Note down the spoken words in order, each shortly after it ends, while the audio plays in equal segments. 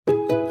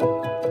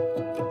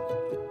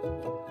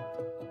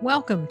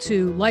Welcome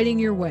to Lighting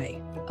Your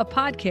Way, a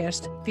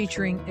podcast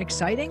featuring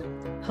exciting,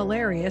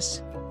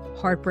 hilarious,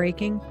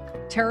 heartbreaking,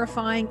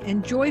 terrifying,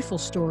 and joyful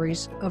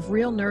stories of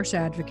real nurse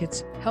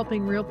advocates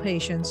helping real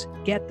patients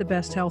get the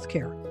best health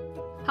care.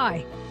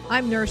 Hi,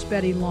 I'm Nurse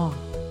Betty Long.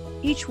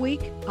 Each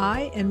week,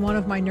 I and one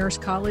of my nurse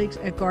colleagues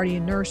at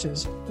Guardian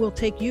Nurses will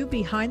take you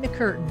behind the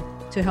curtain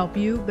to help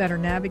you better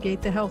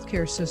navigate the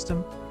healthcare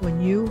system when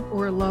you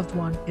or a loved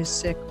one is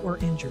sick or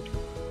injured.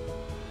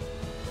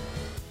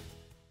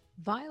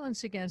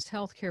 Violence against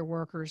healthcare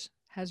workers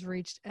has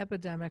reached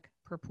epidemic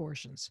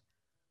proportions.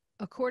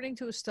 According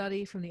to a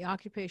study from the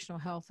Occupational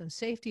Health and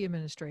Safety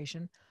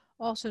Administration,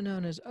 also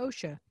known as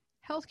OSHA,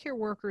 healthcare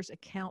workers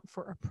account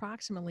for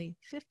approximately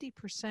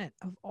 50%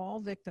 of all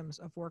victims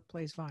of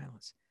workplace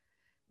violence.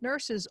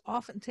 Nurses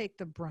often take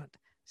the brunt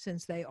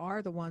since they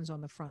are the ones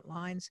on the front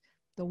lines,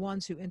 the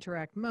ones who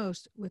interact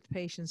most with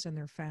patients and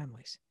their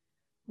families.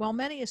 While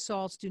many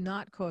assaults do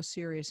not cause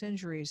serious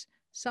injuries,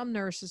 some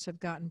nurses have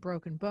gotten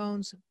broken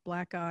bones,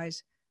 black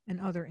eyes, and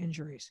other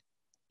injuries.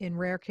 In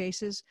rare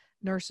cases,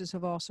 nurses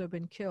have also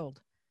been killed.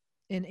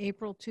 In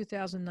April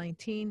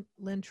 2019,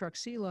 Lynn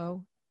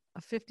Truxillo, a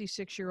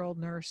 56-year-old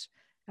nurse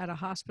at a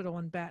hospital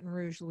in Baton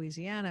Rouge,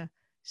 Louisiana,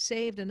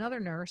 saved another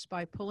nurse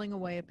by pulling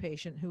away a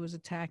patient who was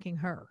attacking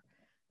her.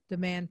 The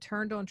man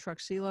turned on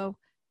Truxillo,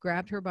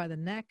 grabbed her by the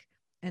neck,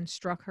 and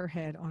struck her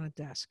head on a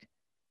desk.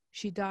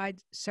 She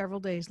died several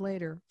days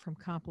later from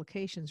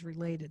complications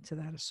related to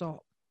that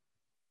assault.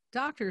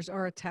 Doctors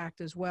are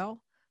attacked as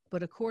well,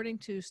 but according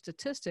to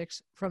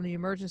statistics from the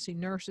Emergency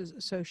Nurses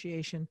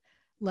Association,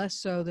 less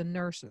so than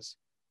nurses.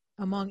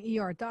 Among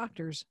ER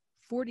doctors,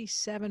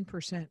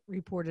 47%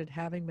 reported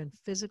having been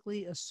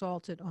physically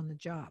assaulted on the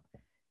job,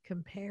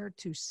 compared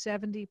to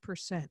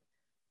 70%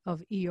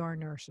 of ER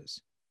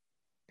nurses.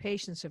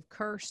 Patients have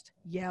cursed,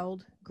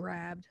 yelled,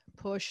 grabbed,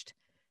 pushed,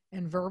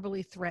 and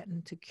verbally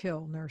threatened to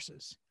kill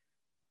nurses.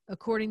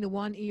 According to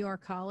one ER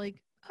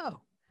colleague,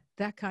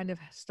 that kind of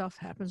stuff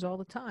happens all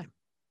the time.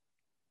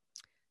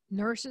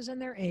 Nurses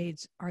and their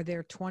aides are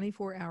there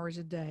 24 hours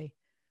a day,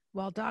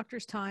 while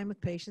doctors' time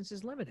with patients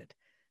is limited.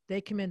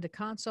 They come in to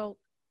consult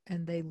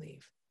and they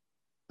leave.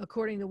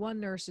 According to one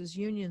nurses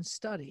union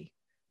study,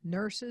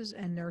 nurses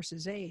and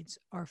nurses' aides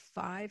are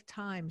 5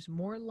 times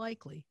more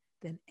likely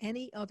than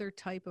any other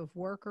type of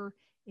worker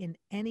in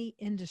any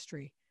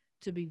industry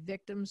to be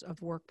victims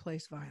of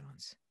workplace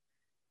violence.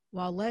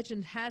 While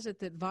legend has it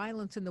that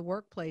violence in the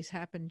workplace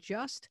happened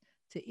just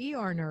to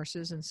ER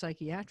nurses and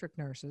psychiatric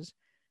nurses,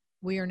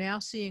 we are now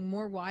seeing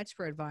more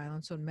widespread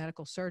violence on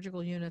medical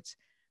surgical units,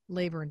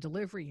 labor and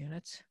delivery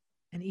units,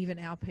 and even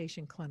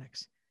outpatient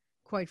clinics.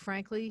 Quite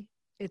frankly,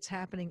 it's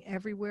happening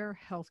everywhere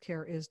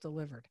healthcare is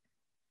delivered.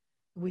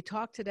 We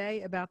talk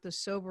today about this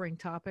sobering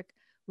topic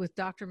with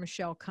Dr.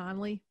 Michelle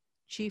Conley,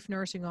 Chief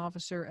Nursing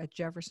Officer at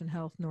Jefferson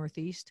Health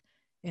Northeast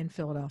in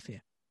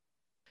Philadelphia.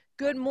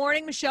 Good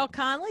morning, Michelle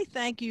Conley.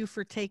 Thank you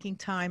for taking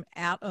time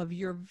out of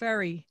your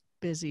very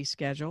busy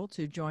schedule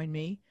to join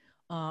me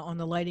on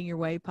the Lighting Your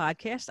Way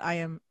podcast. I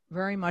am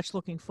very much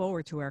looking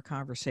forward to our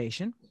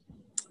conversation.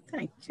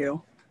 Thank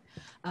you.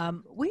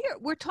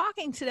 We're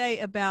talking today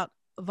about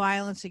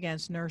violence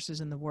against nurses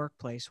in the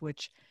workplace,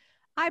 which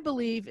I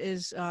believe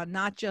is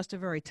not just a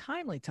very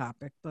timely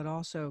topic, but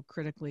also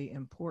critically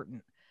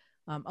important.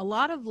 A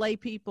lot of lay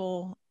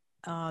people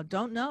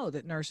don't know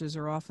that nurses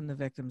are often the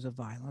victims of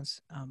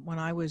violence. When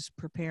I was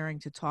preparing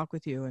to talk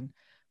with you and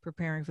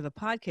preparing for the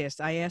podcast,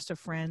 I asked a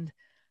friend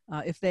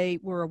if they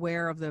were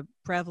aware of the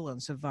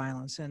prevalence of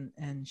violence,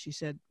 and she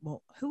said,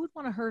 well, who would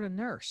want to hurt a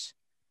nurse?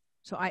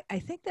 So I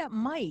think that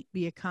might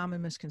be a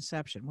common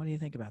misconception. What do you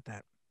think about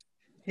that?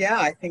 Yeah,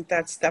 I think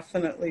that's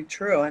definitely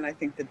true, and I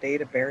think the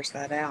data bears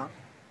that out.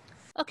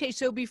 Okay,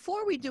 so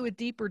before we do a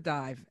deeper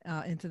dive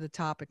into the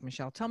topic,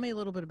 Michelle, tell me a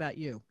little bit about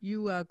you.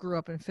 You grew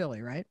up in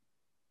Philly, right?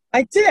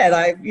 I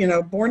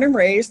did. Born and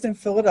raised in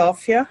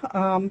Philadelphia,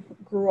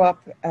 grew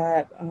up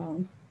at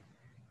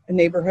a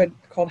neighborhood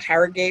called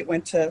Harrogate,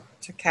 went to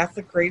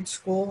Catholic grade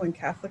school and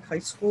Catholic high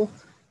school.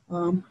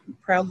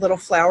 Proud little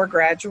Flower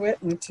graduate,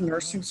 went to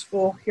nursing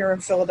school here in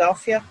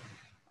Philadelphia,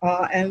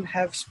 and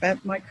have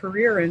spent my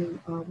career in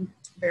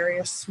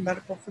various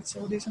medical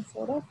facilities in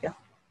Philadelphia.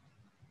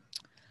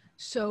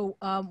 So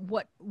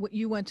what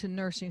you went to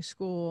nursing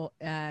school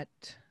at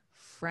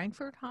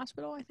Frankfurt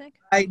Hospital, I think?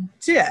 I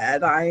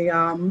did.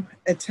 I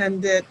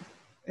attended,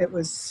 I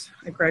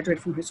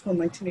graduated from high school in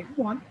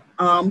 1981.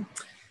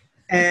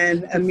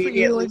 And Good immediately, for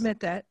you to admit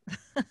that.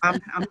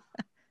 I'm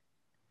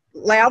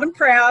loud and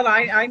proud.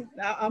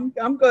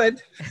 I'm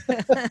good.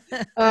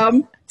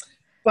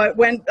 But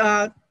went,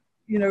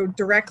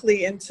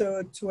 directly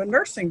into a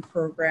nursing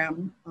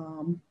program.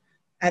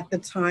 At the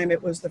time,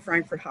 it was the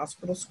Frankfurt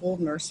Hospital School of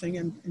Nursing,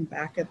 and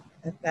back at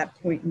that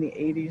point in the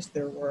 80s,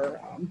 there were,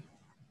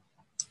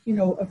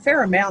 a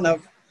fair amount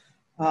of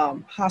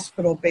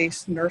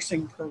hospital-based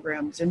nursing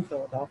programs in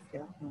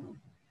Philadelphia.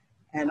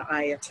 And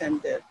I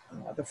attended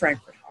the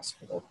Frankfurt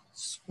Hospital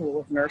School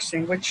of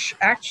Nursing, which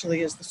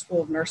actually is the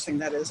school of nursing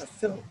that is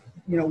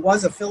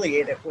was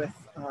affiliated with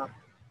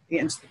the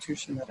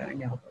institution that I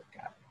now work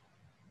at.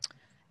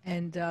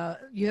 And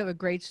you have a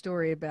great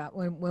story about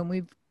when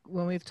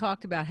we've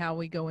talked about how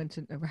we go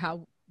into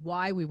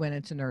why we went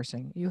into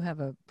nursing. You have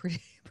a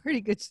pretty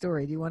pretty good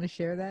story. Do you want to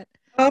share that?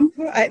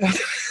 I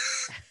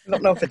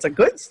don't know if it's a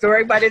good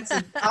story, but it's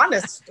an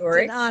honest It's an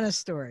story. honest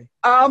story.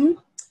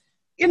 Um,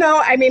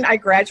 I mean, I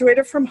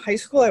graduated from high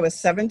school. I was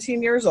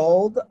 17 years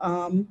old.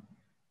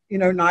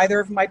 Neither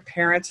of my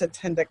parents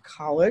attended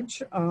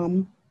college.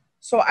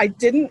 So I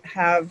didn't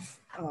have,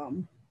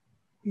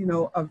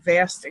 a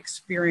vast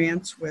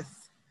experience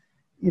with,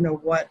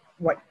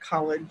 what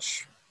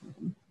college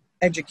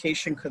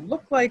education could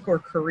look like or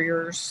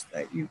careers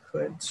that you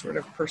could sort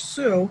of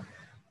pursue.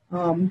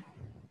 Um,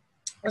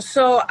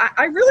 so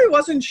I really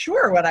wasn't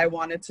sure what I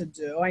wanted to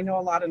do. I know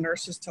a lot of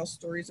nurses tell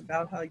stories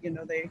about how,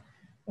 they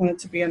wanted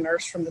to be a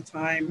nurse from the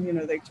time,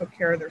 they took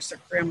care of their sick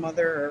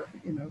grandmother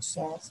or,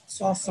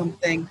 saw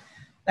something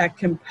that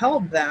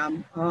compelled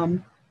them.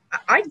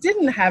 I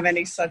didn't have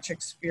any such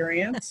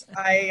experience.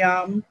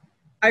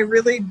 I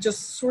really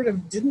just sort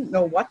of didn't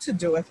know what to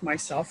do with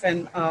myself.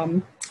 And,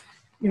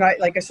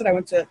 like I said, I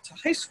went to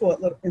high school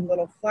at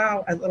Little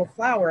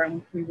Flower,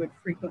 and we would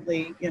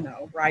frequently,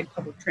 ride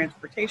public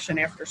transportation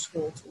after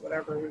school to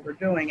whatever we were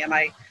doing. And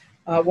I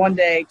one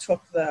day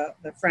took the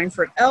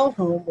Frankfurt L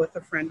home with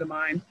a friend of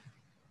mine,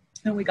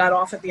 and we got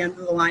off at the end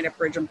of the line at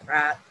Bridge and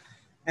Pratt.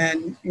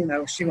 And,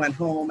 she went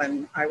home,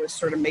 and I was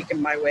sort of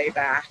making my way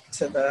back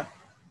to the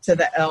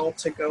L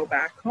to go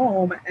back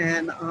home.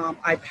 And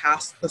I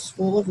passed the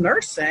School of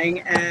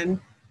Nursing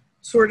and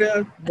sort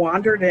of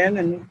wandered in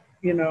and,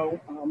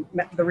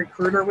 the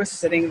recruiter was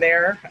sitting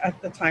there at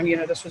the time.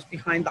 This was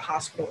behind the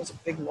hospital. It was a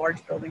big,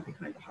 large building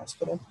behind the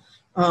hospital.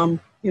 The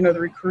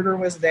recruiter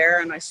was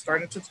there, and I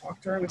started to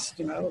talk to her, and I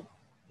said,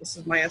 this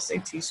is my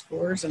SAT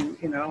scores. And,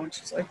 and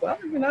she's like, well,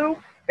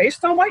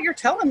 based on what you're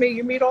telling me,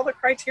 you meet all the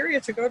criteria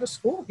to go to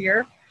school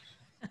here.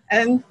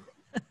 And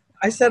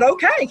I said,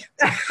 okay.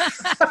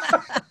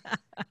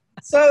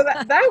 So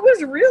that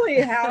was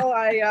really how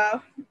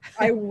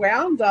I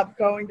wound up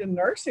going to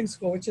nursing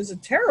school, which is a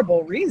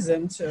terrible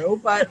reason to,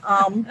 but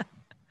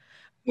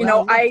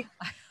Well, look,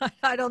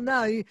 I don't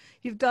know.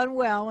 You've done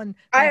well, and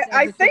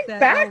I think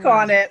back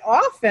on it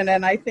often,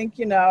 and I think,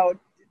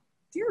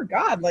 dear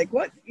God, like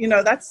what,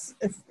 that's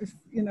if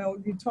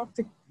you talk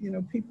to,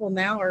 people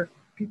now, or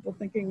people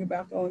thinking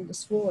about going to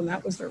school, and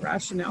that was their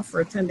rationale for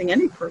attending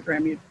any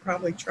program, you'd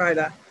probably try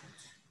to,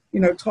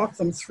 talk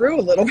them through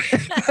a little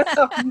bit.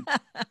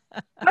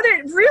 But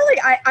it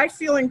really, I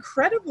feel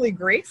incredibly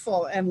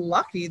grateful and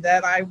lucky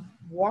that I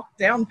walked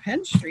down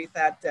Penn Street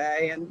that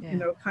day and,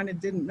 kind of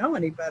didn't know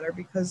any better,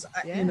 because,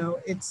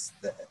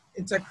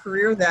 it's a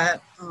career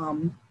that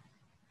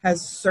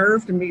has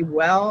served me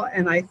well.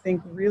 And I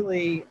think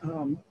really,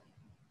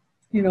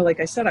 like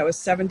I said, I was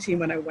 17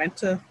 when I went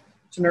to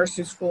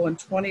nursing school and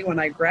 20 when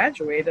I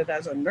graduated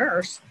as a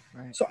nurse.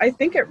 Right. So I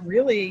think it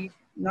really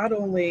not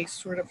only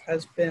sort of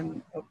has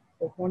been a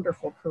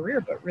wonderful career,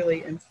 but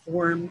really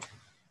informed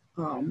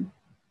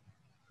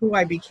who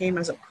I became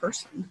as a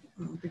person,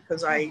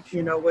 because I,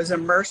 was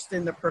immersed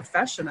in the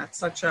profession at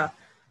such a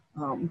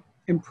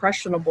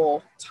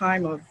impressionable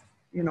time of,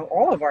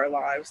 all of our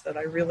lives, that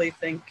I really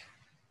think,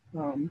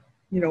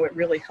 it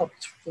really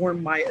helped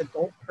form my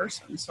adult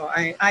person. So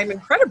I'm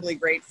incredibly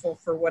grateful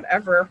for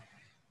whatever,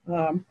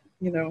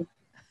 whatever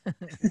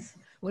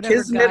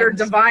kismet or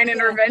divine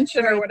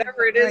intervention, right, or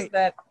whatever it is right.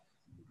 that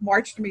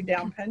marched me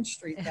down Penn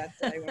Street that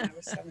day when I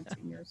was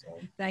 17 years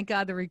old. Thank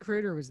God the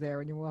recruiter was there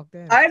when you walked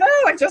in. I know,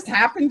 it just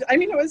happened. I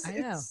mean,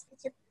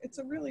 it's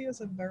really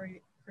is a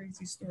very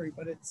crazy story,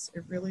 but it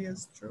really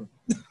is true.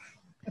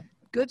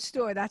 Good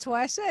story. That's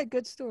why I said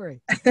good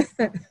story.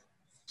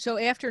 So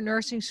after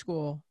nursing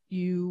school,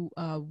 you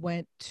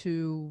went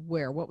to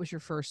where? What was your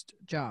first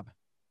job?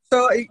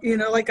 So,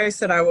 like I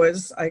said,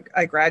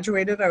 I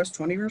graduated, I was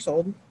 20 years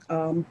old.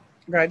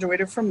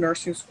 Graduated from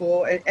nursing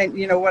school,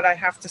 and what I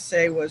have to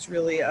say was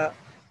really a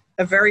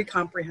very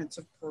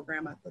comprehensive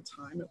program at the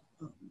time.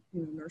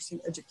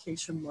 Nursing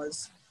education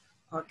was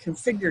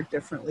configured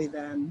differently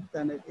than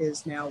it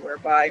is now,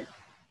 whereby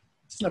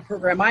the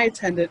program I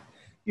attended,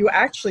 you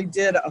actually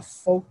did a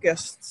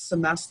focused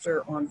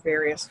semester on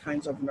various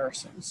kinds of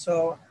nursing.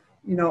 So,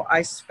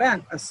 I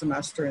spent a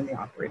semester in the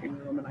operating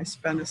room, and I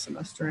spent a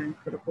semester in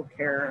critical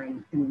care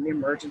and in the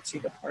emergency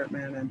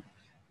department, and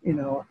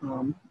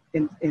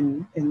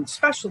in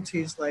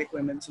specialties like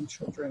women's and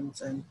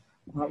children's and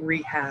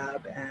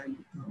rehab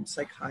and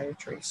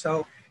psychiatry.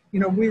 So,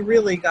 we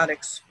really got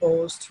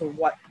exposed to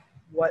what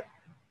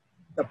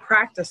the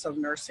practice of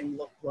nursing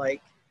looked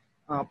like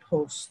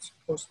post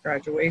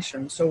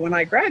graduation. So when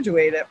I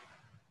graduated,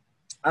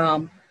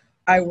 I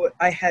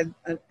had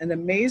an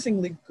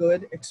amazingly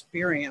good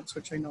experience,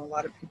 which I know a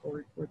lot of people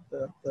report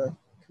the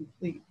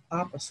complete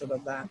opposite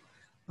of that,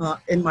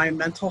 in my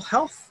mental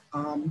health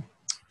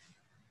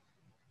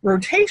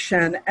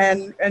rotation,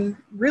 and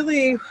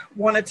really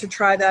wanted to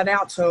try that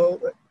out. So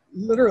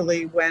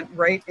literally went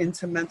right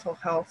into mental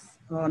health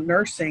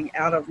nursing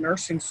out of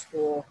nursing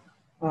school,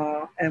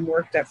 and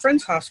worked at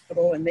Friends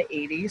Hospital in the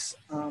 80s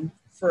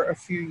for a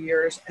few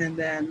years, and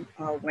then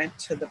went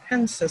to the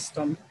Penn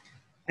system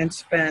and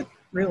spent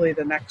really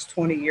the next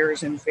 20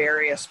 years in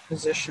various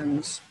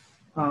positions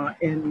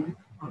in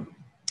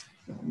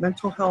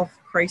mental health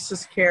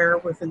crisis care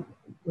within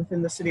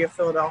the city of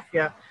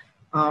Philadelphia,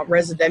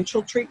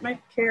 residential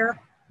treatment care,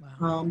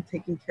 Wow.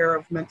 taking care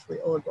of mentally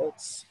ill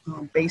adults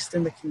based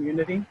in the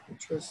community,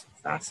 which was a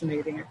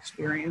fascinating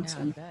experience.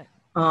 Yeah, I bet.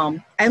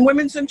 And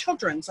women's and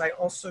children's. I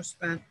also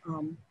spent,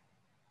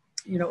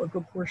 a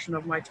good portion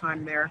of my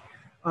time there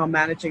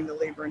managing the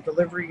labor and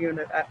delivery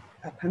unit at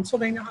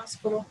Pennsylvania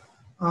Hospital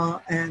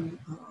and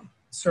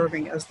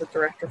serving as the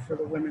director for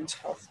the women's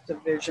health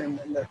division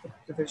and the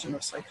division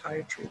of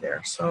psychiatry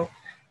there. So,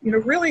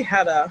 really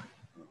had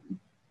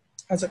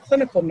as a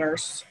clinical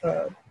nurse,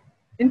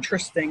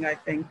 interesting, I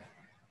think,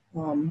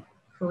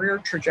 career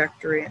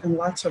trajectory and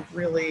lots of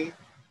really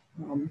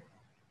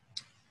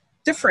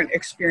different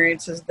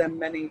experiences than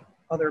many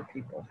other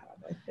people have,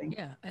 I think.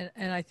 Yeah,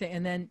 and I think,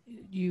 and then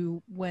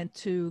you went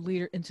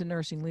to into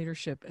nursing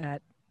leadership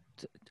at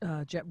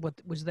what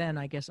was then,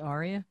 I guess,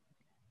 ARIA.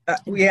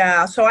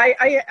 Yeah, so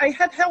I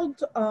had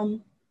held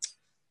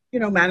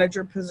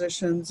manager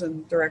positions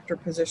and director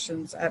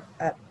positions at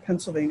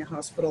Pennsylvania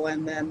Hospital,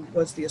 and then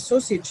was the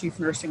associate chief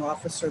nursing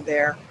officer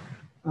there.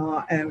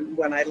 And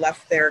when I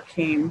left there,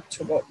 came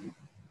to what,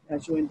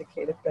 as you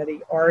indicated,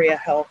 Betty, ARIA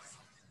Health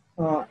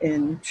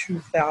in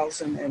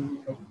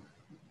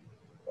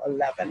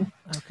 2011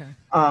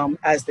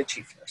 as the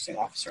chief nursing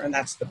officer, and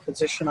that's the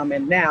position I'm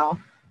in now.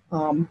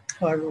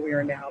 However, we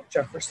are now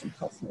Jefferson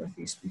Health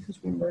Northeast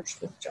because we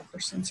merged with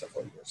Jefferson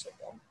several years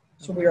ago.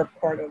 So we are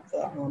part of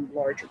the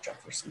larger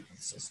Jefferson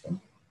Health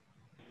system.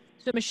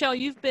 So Michelle,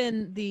 you've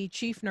been the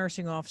chief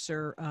nursing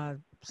officer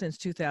since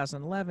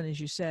 2011, as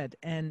you said,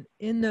 and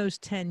in those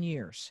 10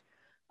 years,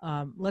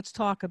 let's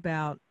talk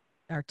about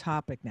our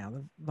topic now,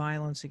 the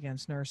violence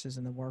against nurses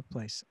in the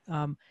workplace.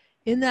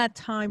 In that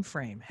time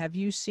frame, have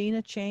you seen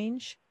a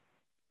change?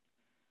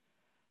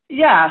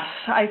 Yes,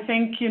 I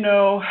think,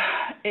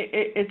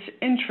 it's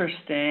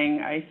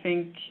interesting. I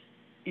think,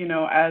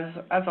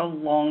 as a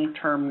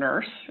long-term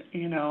nurse,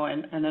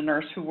 and a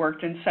nurse who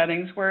worked in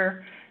settings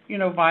where,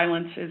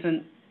 violence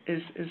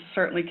is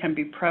certainly can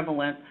be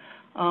prevalent.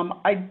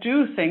 I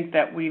do think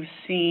that we've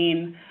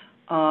seen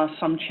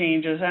some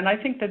changes, and I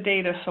think the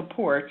data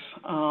supports,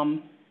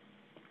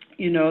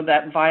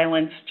 that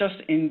violence just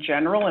in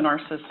general in our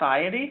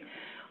society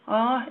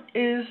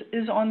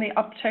is on the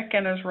uptick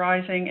and is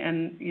rising.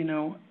 And,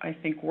 I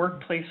think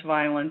workplace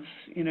violence,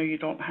 you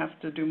don't have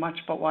to do much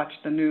but watch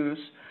the news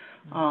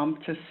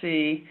to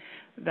see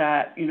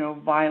that,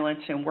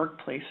 violence in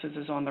workplaces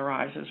is on the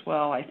rise as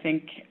well. I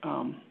think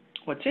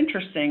what's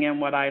interesting and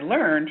what I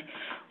learned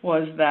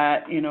was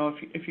that,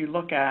 if you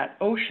look at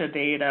OSHA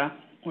data,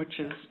 which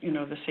is,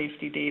 the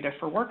safety data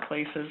for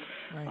workplaces,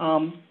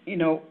 right.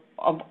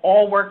 Of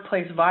all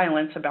workplace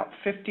violence, about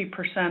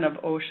 50% of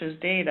OSHA's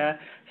data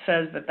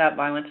says that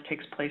violence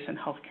takes place in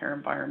healthcare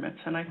environments.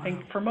 And I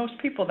think for most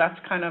people, that's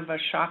kind of a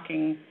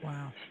shocking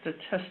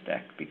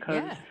statistic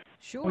because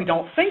we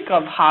don't think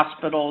of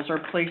hospitals or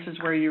places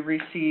where you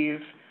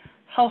receive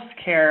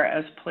healthcare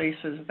as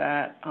places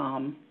that,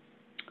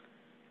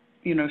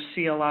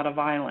 see a lot of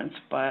violence.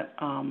 But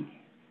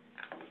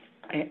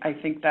I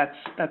think that's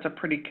a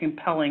pretty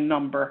compelling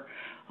number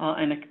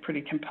and a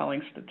pretty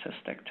compelling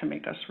statistic to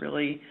make us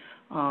really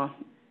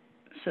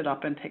sit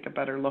up and take a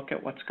better look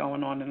at what's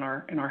going on in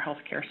our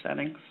healthcare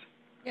settings.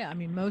 Yeah, I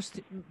mean,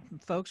 most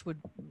folks would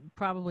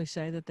probably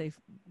say that they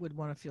would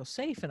want to feel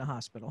safe in a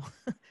hospital.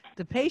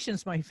 The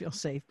patients might feel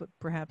safe, but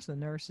perhaps the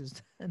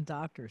nurses and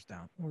doctors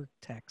don't, or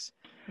techs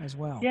as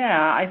well.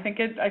 Yeah, I think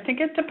it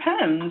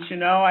depends.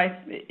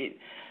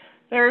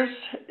 There's,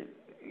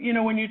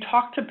 when you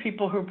talk to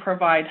people who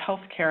provide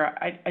healthcare,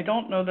 I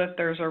don't know that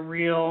there's a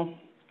real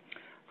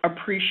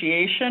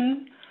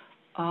appreciation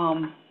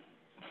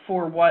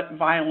for what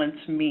violence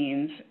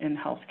means in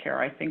healthcare.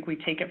 I think we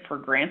take it for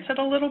granted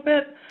a little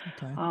bit,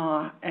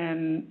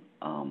 and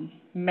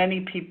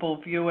many people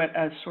view it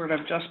as sort of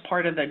just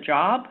part of the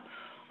job.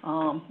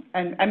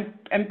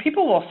 And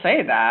people will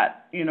say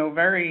that,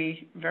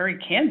 very, very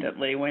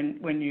candidly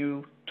when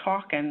you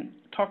talk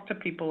to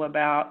people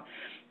about,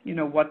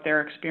 what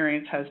their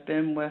experience has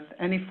been with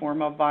any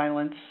form of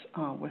violence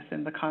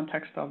within the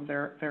context of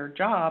their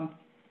job.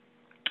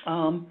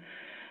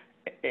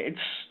 It's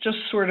just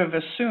sort of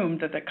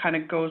assumed that kind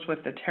of goes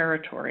with the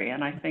territory.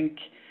 And I think,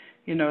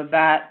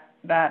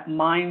 that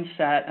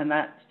mindset and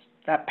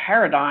that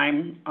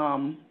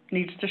paradigm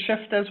needs to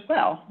shift as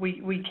well.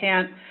 We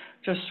can't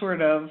just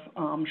sort of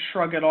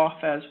shrug it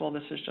off as, well,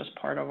 this is just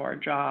part of our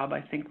job. I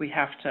think we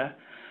have to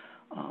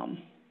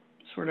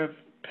sort of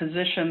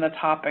position the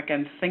topic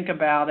and think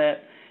about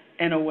it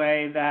in a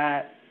way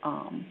that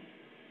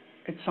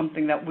it's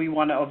something that we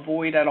want to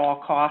avoid at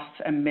all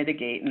costs and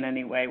mitigate in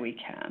any way we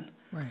can.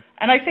 Right.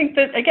 And I think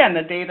that, again,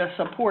 the data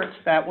supports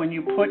that when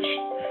you put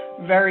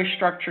very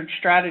structured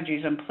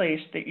strategies in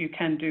place that you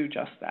can do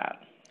just that.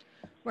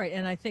 Right,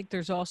 and I think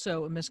there's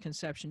also a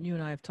misconception, you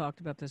and I have talked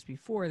about this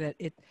before, that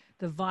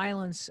the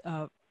violence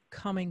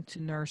coming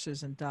to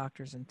nurses and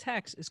doctors and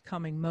techs is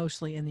coming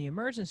mostly in the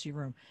emergency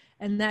room,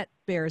 and that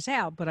bears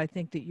out. But I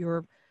think that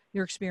your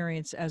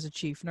experience as a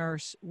chief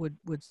nurse would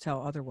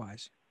tell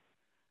otherwise.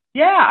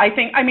 Yeah,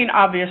 I mean,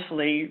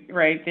 obviously,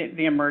 right,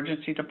 the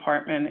emergency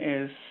department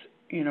is,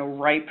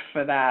 ripe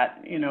for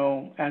that,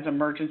 as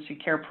emergency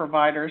care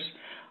providers.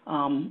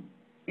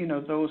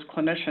 Those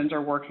clinicians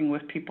are working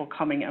with people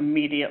coming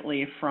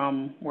immediately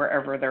from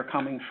wherever they're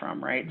coming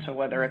from, right? So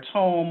whether it's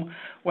home,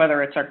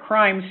 whether it's a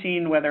crime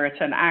scene, whether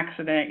it's an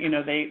accident,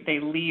 they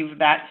leave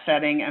that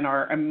setting and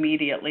are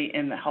immediately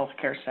in the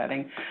healthcare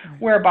setting.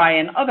 Whereby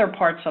in other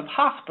parts of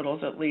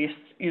hospitals, at least,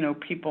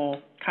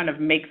 people kind of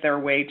make their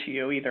way to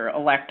you either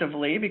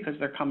electively because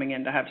they're coming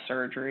in to have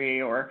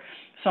surgery or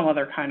some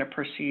other kind of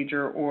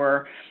procedure,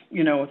 or,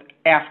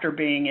 after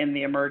being in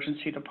the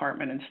emergency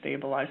department and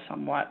stabilized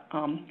somewhat.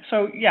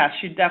 So yes,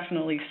 you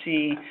definitely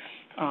see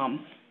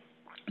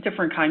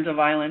different kinds of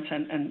violence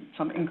and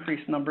some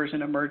increased numbers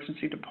in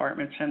emergency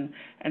departments and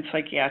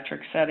psychiatric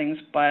settings,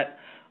 but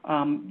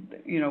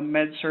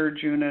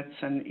med-surg units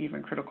and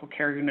even critical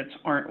care units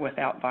aren't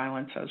without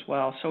violence as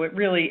well. So it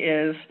really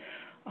is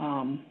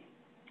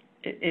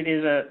it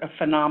is a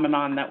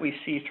phenomenon that we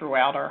see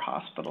throughout our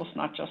hospitals,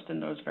 not just in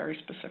those very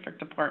specific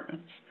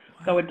departments,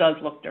 though it does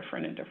look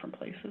different in different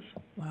places.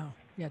 Wow.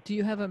 Yeah. Do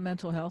you have a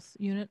mental health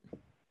unit?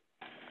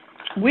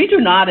 We do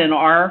not in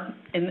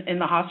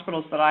the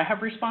hospitals that I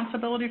have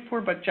responsibility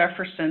for, but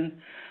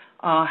Jefferson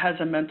has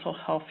a mental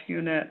health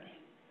unit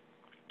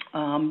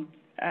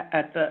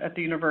at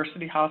the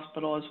University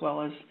Hospital as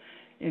well as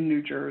in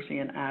New Jersey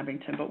and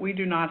Abington, but we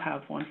do not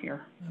have one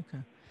here.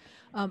 Okay.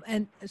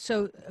 And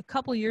so a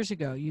couple of years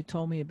ago, you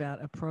told me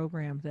about a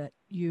program that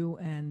you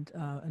and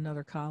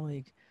another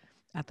colleague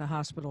at the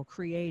hospital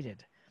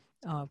created.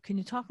 Can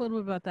you talk a little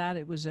bit about that?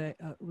 It was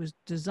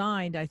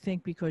designed, I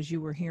think, because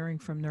you were hearing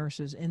from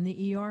nurses in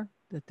the ER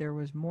that there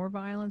was more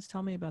violence.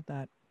 Tell me about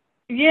that.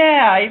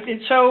 Yeah,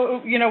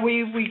 so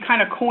we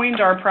kind of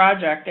coined our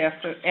project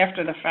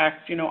after the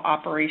fact,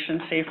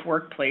 Operation Safe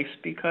Workplace,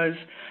 because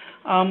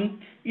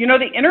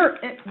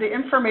the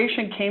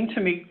information came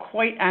to me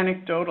quite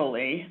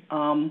anecdotally,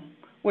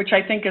 which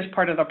I think is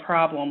part of the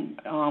problem.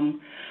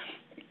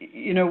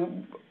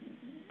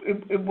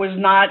 It was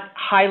not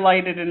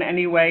highlighted in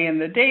any way in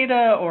the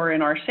data or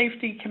in our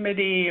safety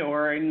committee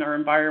or in our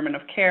environment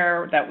of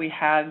care that we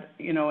had,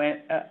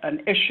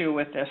 an issue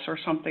with this or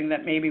something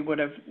that maybe would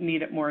have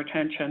needed more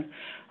attention.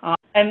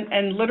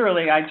 And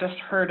literally, I just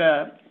heard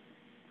a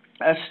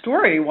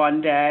story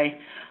one day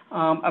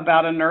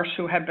about a nurse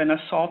who had been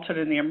assaulted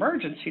in the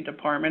emergency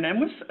department and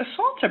was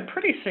assaulted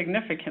pretty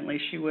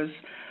significantly. She was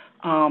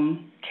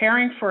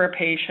caring for a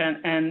patient,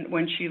 and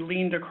when she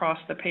leaned across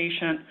the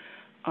patient,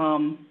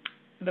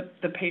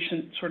 the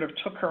patient sort of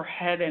took her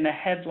head in a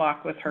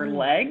headlock with her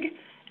leg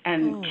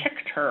and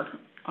kicked her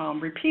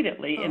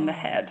repeatedly in the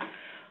head.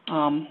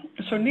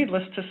 So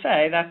needless to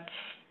say, that's,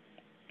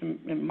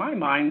 in my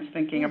mind,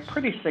 thinking a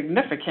pretty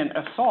significant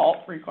assault,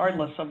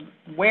 regardless of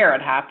where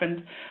it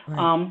happened.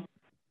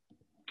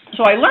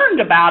 So I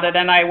learned about it,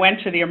 and I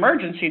went to the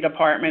emergency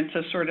department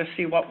to sort of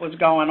see what was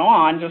going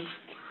on, just,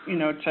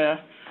 to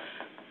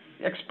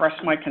express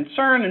my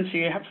concern and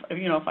see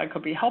if I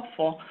could be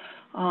helpful.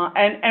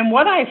 And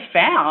what I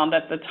found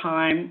at the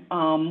time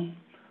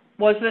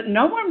was that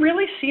no one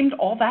really seemed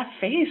all that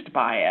fazed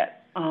by it.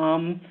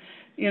 The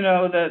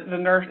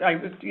nurse,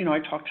 I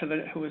talked to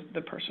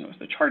the person who was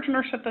the charge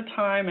nurse at the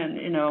time, and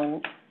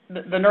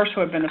the nurse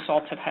who had been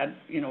assaulted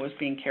was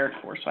being cared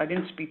for, so I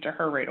didn't speak to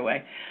her right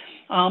away.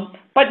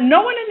 But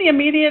no one in the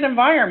immediate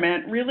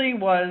environment really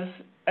was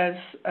as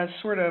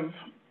sort of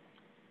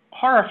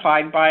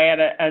horrified by it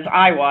as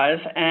I was,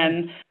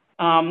 and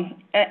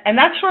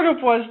that sort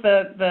of was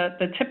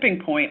the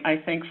tipping point, I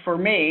think, for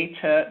me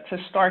to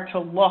start to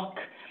look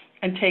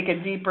and take a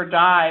deeper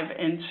dive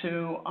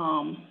into,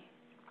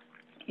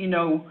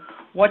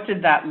 what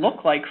did that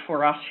look like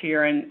for us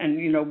here, and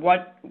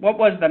what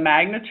was the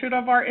magnitude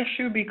of our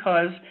issue,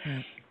 because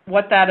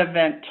what that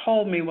event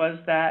told me was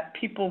that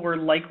people were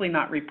likely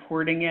not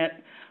reporting it.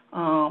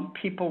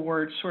 People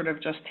were sort of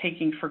just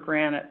taking for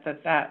granted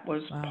that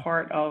was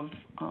part of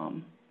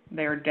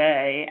their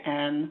day,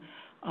 and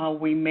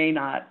we may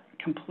not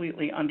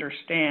completely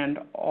understand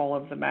all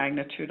of the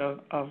magnitude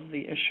of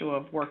the issue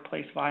of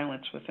workplace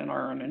violence within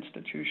our own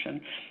institution.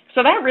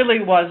 So that really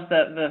was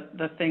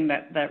the thing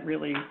that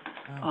really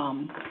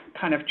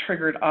kind of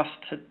triggered us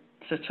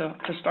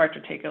to start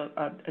to take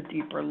a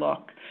deeper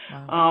look.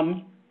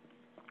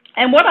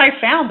 And what I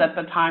found at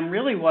the time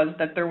really was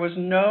that there was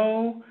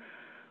no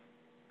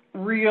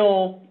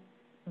real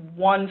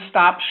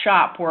one-stop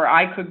shop where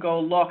I could go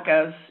look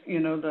as,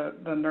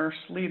 the nurse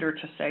leader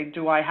to say,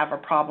 do I have a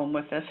problem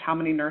with this? How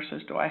many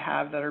nurses do I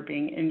have that are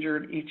being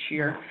injured each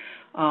year?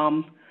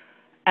 And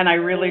I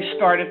really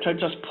started to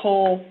just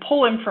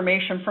pull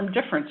information from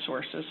different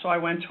sources. So I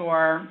went to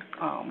our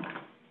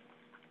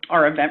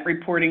event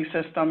reporting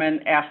system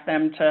and asked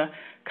them to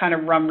kind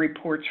of run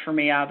reports for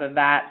me out of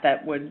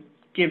that would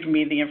give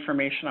me the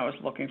information I was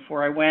looking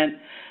for. I went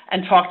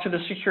and talked to the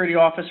security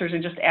officers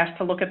and just asked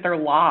to look at their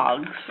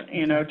logs,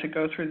 to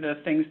go through the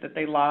things that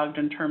they logged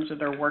in terms of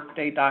their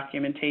workday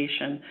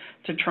documentation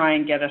to try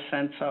and get a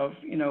sense of,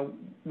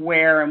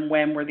 where and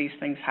when were these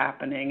things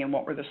happening and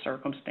what were the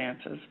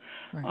circumstances.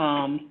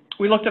 Right.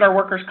 We looked at our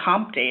workers'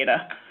 comp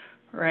data,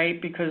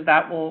 right, because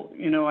that will,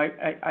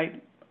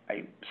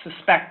 I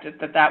suspected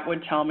that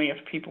would tell me if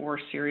people were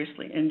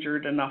seriously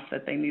injured enough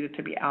that they needed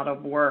to be out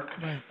of work,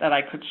 Right. that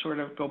I could sort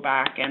of go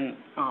back and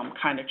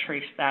kind of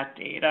trace that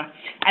data.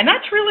 And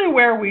that's really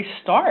where we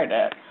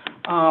started,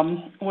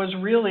 was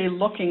really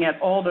looking at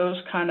all those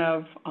kind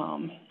of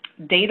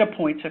data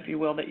points, if you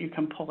will, that you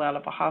can pull out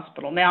of a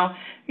hospital. Now,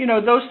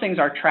 those things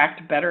are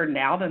tracked better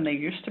now than they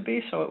used to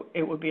be, so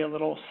it would be a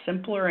little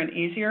simpler and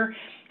easier.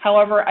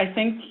 However, I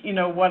think,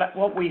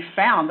 what we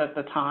found at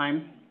the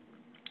time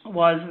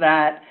was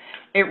that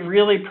it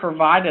really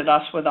provided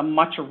us with a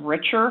much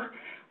richer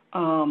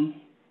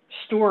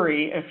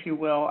story, if you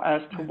will,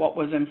 as to what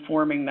was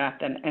informing that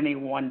than any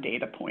one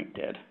data point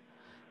did.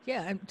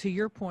 Yeah, and to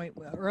your point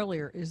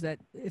earlier is that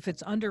if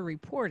it's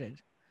underreported,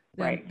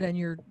 then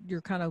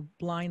you're kind of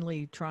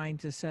blindly trying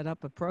to set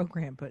up a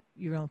program, but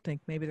you don't think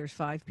maybe there's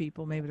 5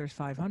 people, maybe there's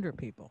 500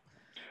 people.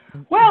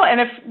 Well,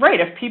 and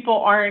if people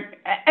aren't,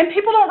 and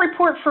people don't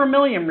report for a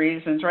million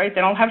reasons, right?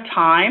 They don't have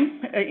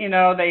time. A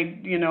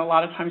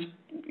lot of times,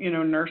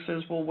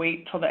 nurses will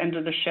wait till the end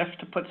of the shift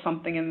to put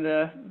something in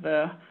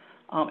the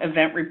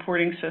event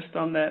reporting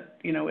system that,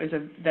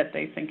 that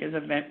they think is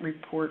event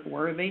report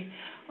worthy.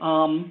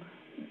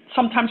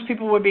 Sometimes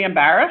people would be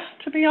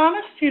embarrassed, to be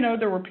honest.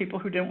 There were people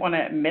who didn't want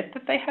to admit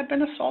that they had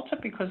been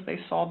assaulted because they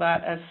saw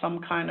that as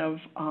some kind of,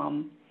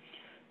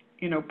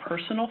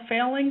 personal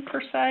failing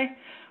per se.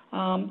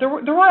 There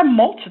were a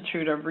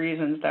multitude of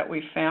reasons that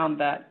we found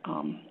that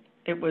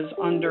it was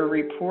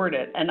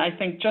underreported. And I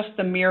think just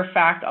the mere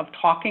fact of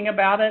talking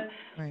about it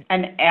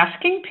and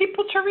asking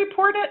people to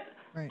report it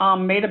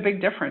made a big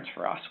difference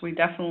for us. We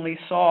definitely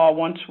saw,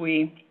 once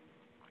we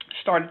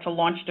started to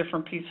launch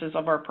different pieces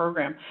of our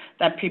program,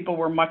 that people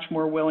were much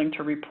more willing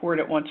to report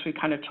it once we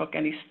kind of took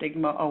any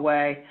stigma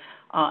away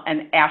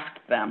and asked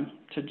them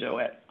to do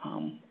it.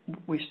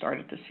 We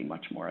started to see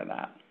much more of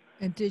that.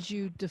 And did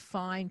you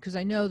define, because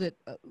I know that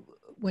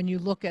when you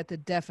look at the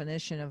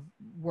definition of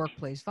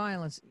workplace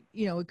violence,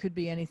 it could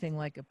be anything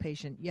like a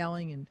patient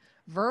yelling and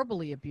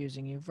verbally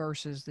abusing you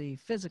versus the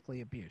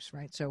physically abuse,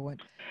 right? So when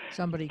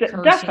somebody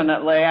cursing,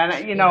 definitely, and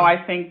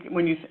I think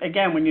when you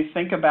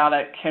think about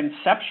it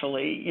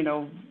conceptually,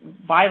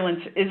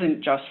 violence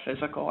isn't just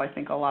physical. I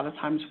think a lot of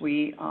times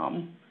we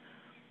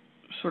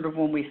sort of,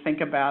 when we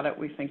think about it,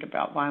 we think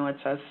about violence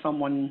as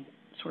someone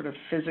sort of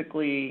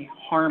physically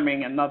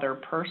harming another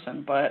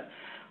person, but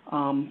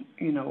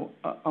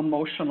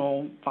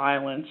emotional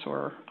violence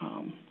or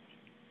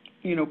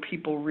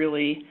people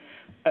really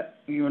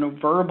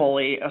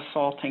verbally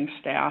assaulting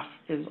staff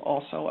is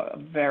also a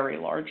very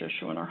large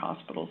issue in our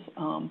hospitals.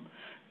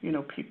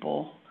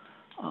 People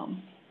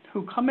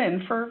who come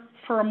in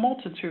for a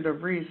multitude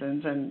of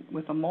reasons and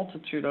with a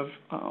multitude of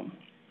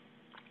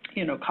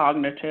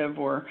cognitive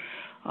or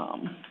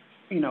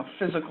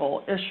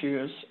physical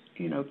issues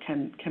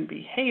can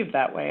behave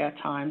that way at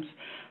times.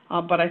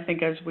 But I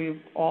think as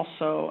we've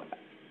also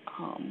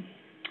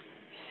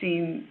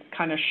seen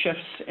kind of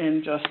shifts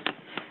in just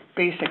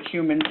basic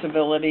human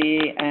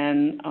civility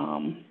and,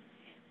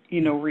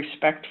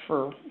 respect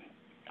for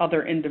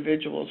other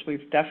individuals,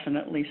 we've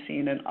definitely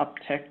seen an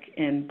uptick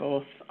in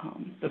both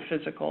the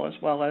physical as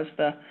well as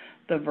the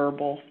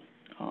verbal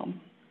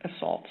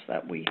assaults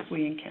that we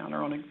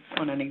encounter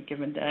on any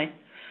given day.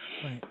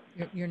 Right.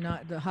 You're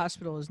not, the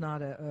hospital is not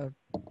the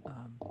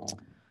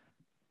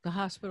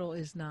hospital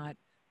is not.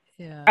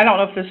 I don't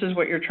know if this is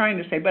what you're trying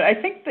to say, but I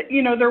think that,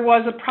 there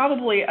was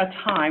probably a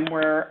time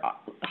where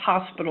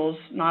hospitals,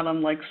 not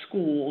unlike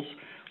schools,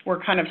 were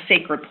kind of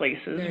sacred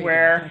places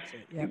where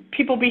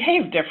people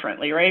behaved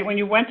differently, right? When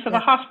you went to the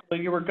hospital,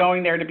 you were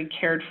going there to be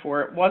cared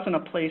for. It wasn't a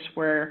place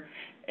where,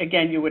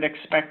 again, you would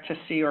expect to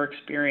see or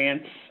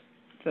experience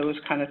those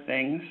kind of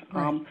things,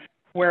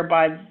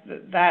 whereby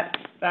that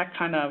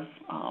kind of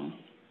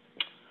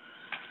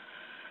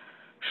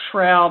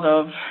shroud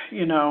of,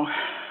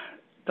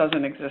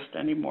 doesn't exist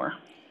anymore.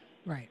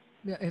 Right.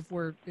 Yeah. If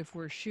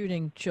we're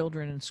shooting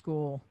children in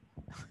school,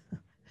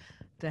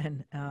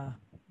 then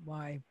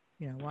why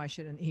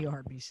should an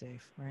ER be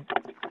safe, right?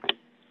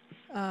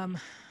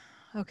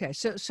 Okay.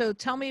 So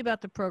tell me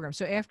about the program.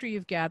 So after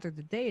you've gathered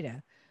the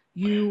data,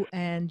 you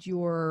and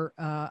your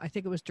I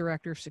think it was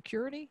director of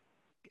security,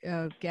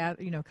 kind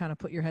of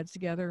put your heads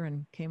together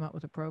and came up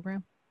with a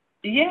program.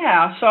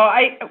 Yeah, so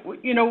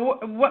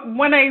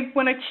when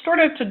it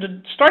started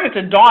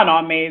to dawn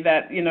on me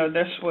that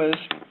this was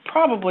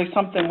probably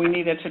something we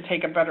needed to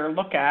take a better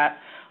look at,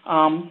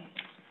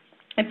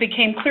 it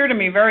became clear to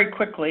me very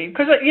quickly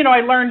because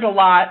I learned a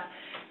lot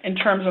in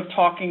terms of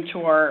talking to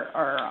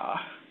our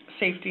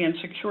safety and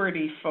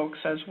security folks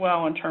as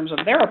well in terms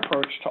of their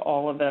approach to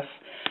all of this.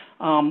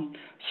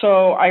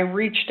 So I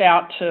reached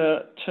out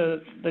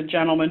to the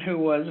gentleman who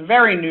was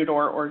very new to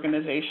our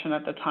organization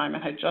at the time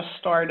and had just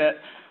started,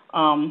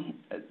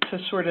 to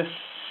sort of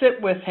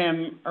sit with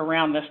him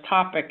around this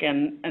topic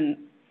and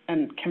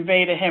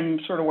convey to him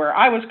sort of where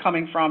I was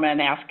coming from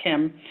and ask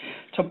him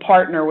to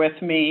partner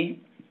with me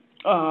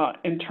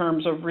in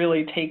terms of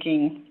really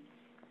taking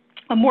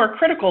a more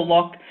critical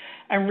look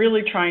and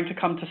really trying to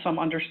come to some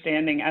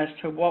understanding as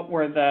to what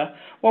were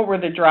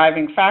the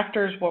driving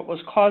factors, what was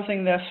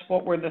causing this,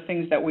 what were the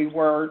things that we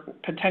were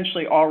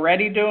potentially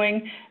already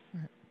doing,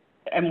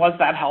 and was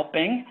that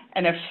helping?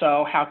 And if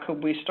so, how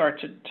could we start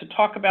to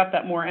talk about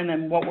that more? And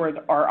then what were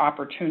our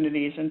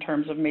opportunities in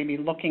terms of maybe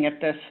looking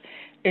at this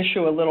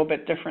issue a little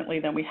bit differently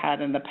than we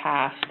had in the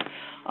past?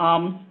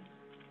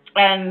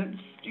 And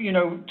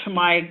to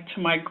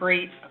my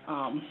great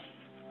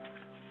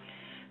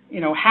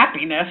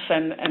happiness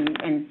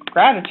and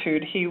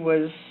gratitude, he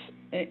was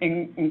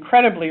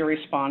incredibly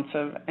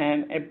responsive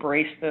and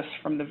embraced this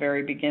from the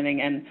very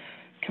beginning and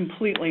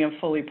completely and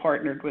fully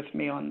partnered with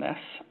me on this.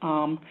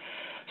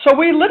 So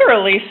we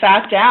literally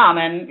sat down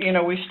and,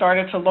 we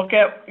started to look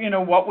at,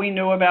 what we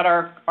knew about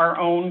our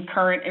own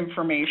current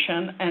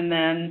information and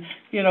then,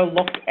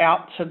 look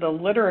out to the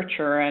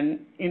literature. And,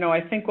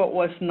 I think what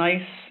was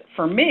nice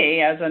for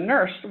me as a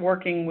nurse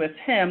working with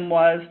him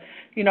was,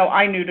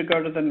 I knew to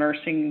go to the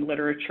nursing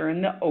literature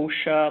and the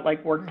OSHA,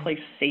 like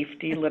workplace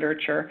safety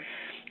literature.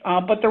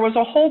 But there was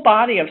a whole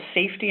body of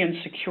safety and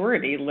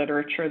security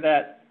literature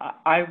that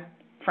I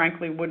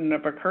frankly wouldn't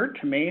have occurred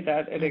to me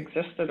that it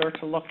existed or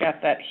to look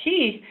at that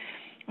he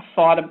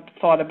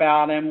thought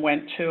about and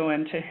went to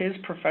and to his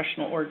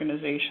professional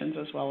organizations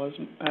as well as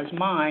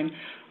mine.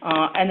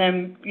 And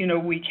then,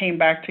 we came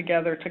back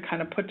together to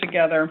kind of put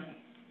together,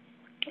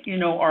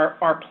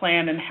 our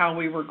plan and how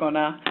we were going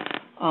to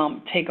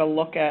take a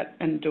look at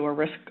and do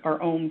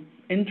our own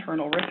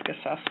internal risk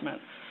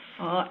assessment.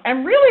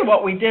 And really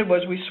what we did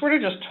was we sort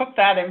of just took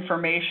that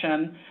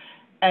information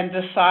and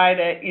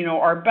decided,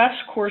 our best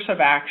course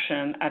of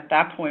action at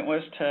that point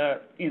was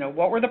to,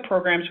 what were the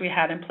programs we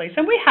had in place?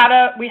 And we had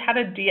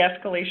a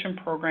de-escalation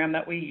program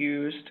that we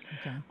used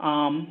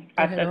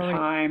at the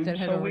time. That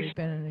had already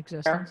been in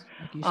existence?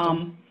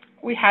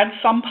 We had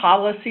some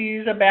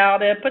policies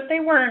about it, but they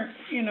weren't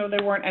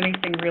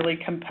anything really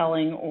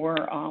compelling or,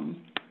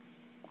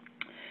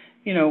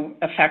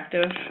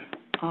 effective.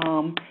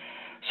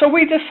 So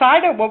we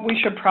decided what we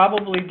should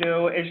probably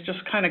do is just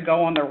kind of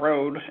go on the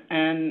road,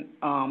 and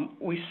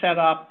we set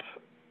up,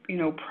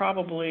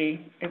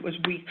 probably it was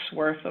weeks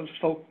worth of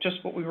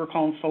just what we were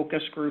calling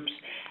focus groups,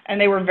 and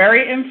they were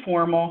very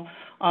informal.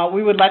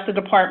 We would let the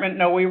department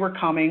know we were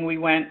coming. We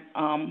went,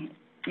 on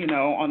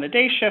the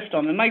day shift,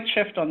 on the night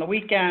shift, on the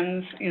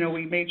weekends.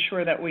 We made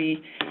sure that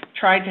we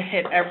tried to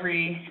hit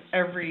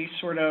every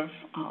sort of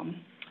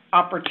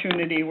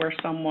opportunity where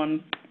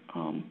someone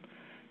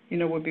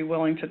would be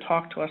willing to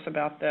talk to us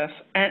about this,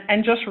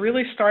 and just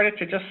really started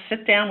to just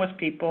sit down with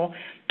people.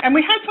 And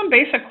we had some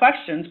basic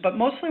questions, but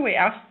mostly we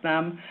asked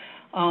them,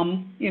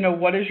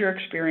 what is your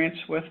experience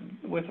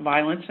with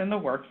violence in the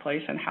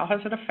workplace and how has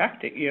it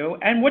affected you?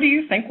 And what do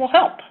you think will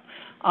help?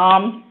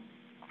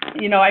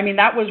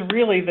 That was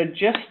really the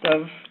gist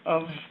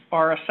of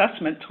our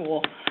assessment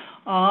tool.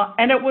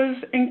 And it was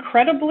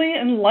incredibly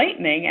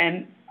enlightening.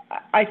 And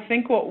I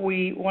think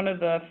one of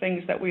the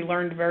things that we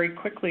learned very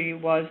quickly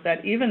was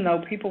that even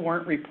though people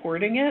weren't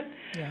reporting it,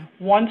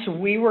 once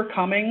we were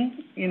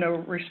coming,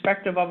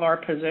 respective of our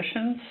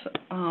positions,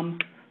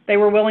 they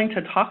were willing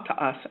to talk to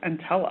us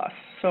and tell us.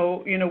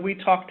 So, we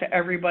talked to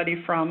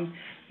everybody from,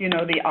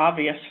 the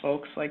obvious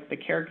folks like the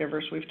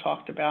caregivers we've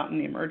talked about in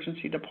the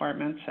emergency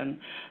departments and,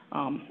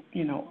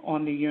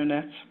 on the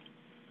units.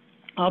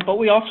 But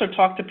we also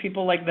talked to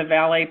people like the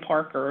valet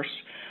parkers,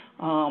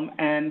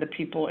 and the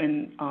people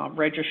in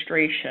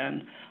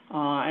registration,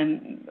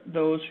 and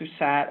those who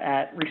sat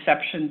at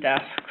reception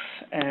desks,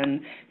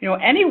 and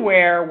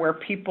anywhere where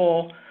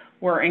people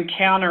were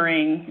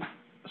encountering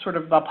sort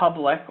of the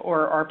public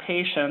or our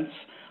patients,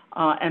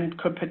 and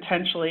could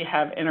potentially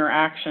have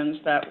interactions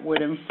that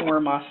would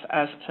inform us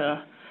as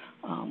to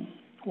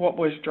what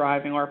was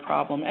driving our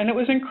problem. And it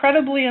was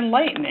incredibly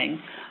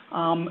enlightening.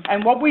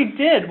 And what we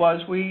did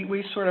was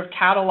we sort of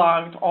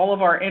cataloged all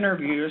of our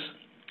interviews.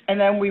 And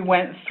then we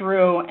went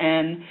through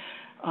and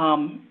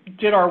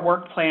did our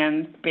work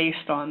plan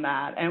based on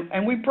that.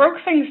 And we broke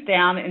things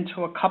down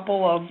into a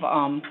couple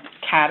of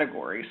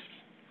categories.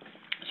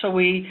 So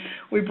we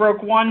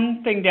broke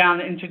one thing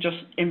down into just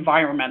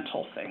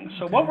environmental things.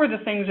 So what were the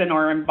things in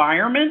our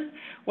environment,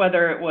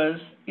 whether it was,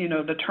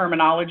 the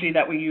terminology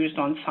that we used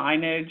on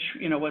signage,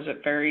 was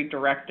it very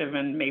directive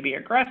and maybe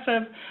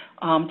aggressive,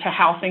 to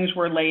how things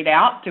were laid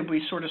out? Did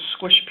we sort of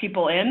squish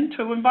people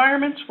into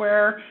environments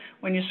where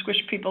when you squish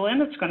people in,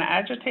 it's going to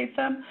agitate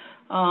them?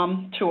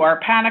 To our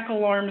panic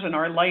alarms and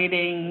our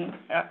lighting,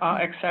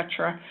 et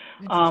cetera.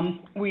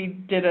 We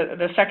did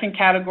the second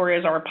category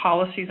is our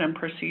policies and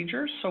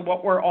procedures. So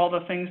what were all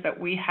the things that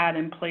we had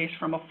in place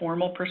from a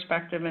formal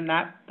perspective in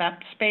that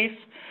space?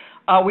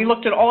 We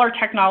looked at all our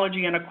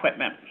technology and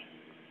equipment.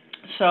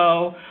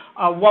 So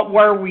what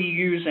were we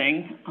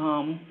using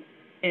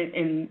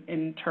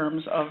in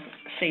terms of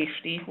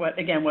safety?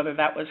 Again, whether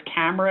that was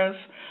cameras,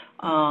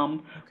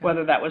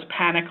 whether that was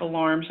panic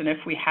alarms, and if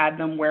we had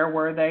them, where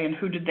were they, and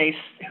who did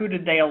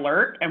they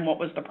alert, and what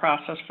was the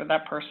process for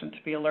that person to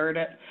be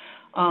alerted?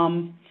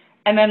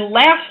 And then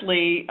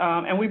lastly,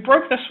 and we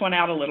broke this one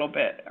out a little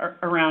bit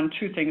around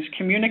two things: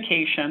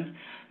 communication.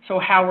 So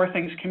how were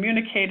things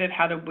communicated?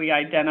 How did we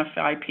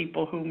identify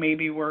people who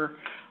maybe were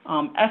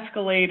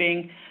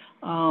escalating?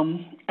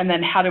 And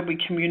then how did we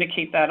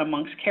communicate that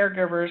amongst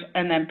caregivers,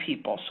 and then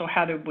people? So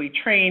how did we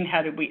train?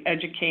 How did we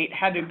educate?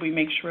 How did we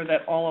make sure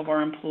that all of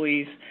our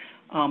employees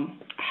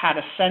had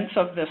a sense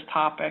of this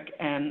topic,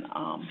 and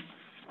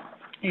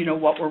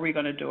what were we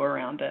going to do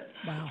around it?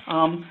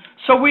 Wow.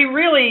 So we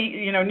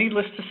really,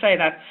 needless to say,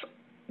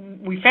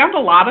 we found a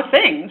lot of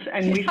things,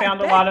 and we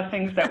found a lot of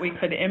things that we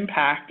could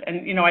impact.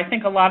 And, I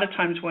think a lot of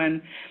times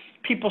when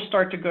people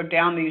start to go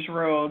down these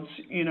roads,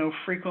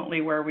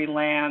 frequently where we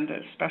land,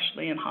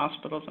 especially in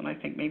hospitals, and I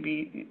think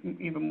maybe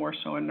even more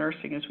so in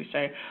nursing, is we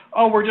say,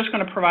 oh, we're just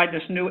going to provide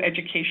this new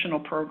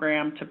educational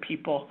program to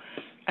people,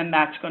 and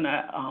that's going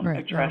to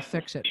address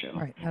fix it. issue.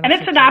 Right. And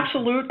it's an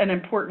absolute and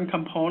important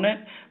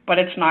component, but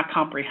it's not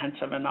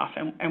comprehensive enough,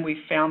 and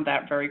we found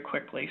that very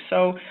quickly.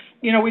 So,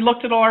 we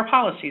looked at all our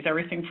policies,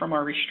 everything from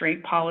our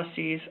restraint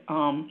policies.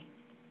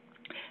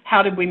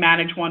 How did we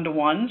manage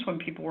one-to-ones when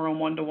people were on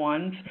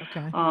one-to-ones?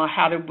 Okay.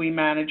 How did we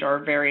manage our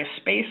various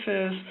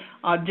spaces?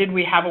 Did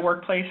we have a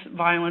workplace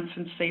violence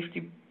and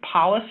safety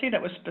policy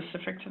that was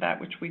specific to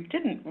that, which we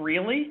didn't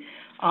really?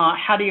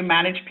 How do you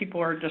manage people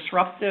who are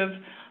disruptive?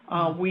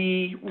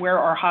 Where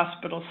our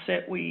hospitals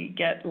sit, we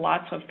get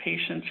lots of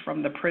patients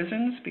from the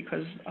prisons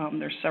because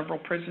there's several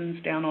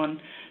prisons down on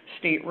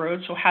State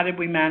Road. So how did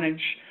we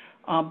manage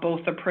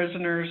both the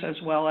prisoners as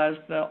well as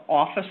the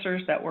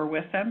officers that were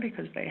with them,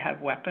 because they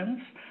have weapons?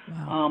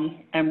 Wow.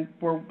 And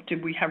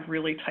did we have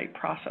really tight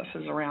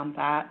processes around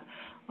that?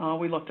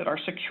 We looked at our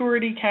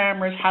security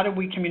cameras. How did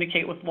we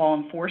communicate with law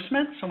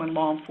enforcement? So when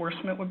law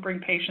enforcement would bring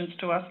patients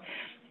to us,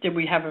 did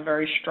we have a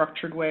very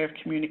structured way of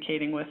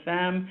communicating with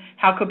them?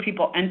 How could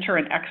people enter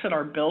and exit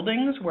our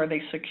buildings? Were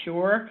they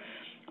secure?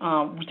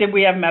 Did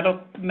we have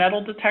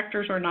metal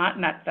detectors or not?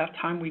 And at that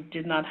time, we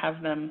did not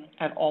have them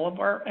at all of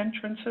our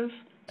entrances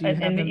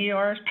in the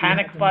ERs.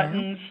 Panic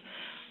buttons.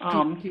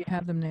 Do you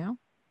have them now?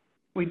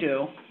 We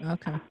do.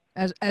 Okay.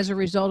 As a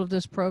result of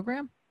this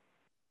program?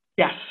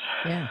 Yes.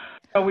 Yeah.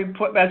 So we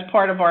put, as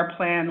part of our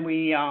plan,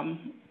 we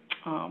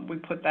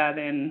put that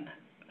in,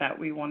 that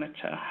we wanted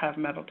to have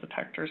metal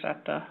detectors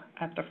at the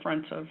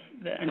fronts of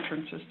the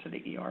entrances to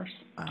the ERs.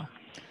 Wow.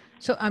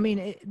 So, I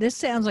mean, this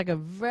sounds like a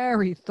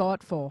very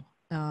thoughtful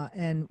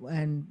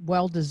and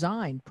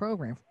well-designed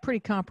program,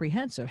 pretty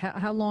comprehensive.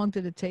 How long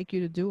did it take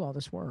you to do all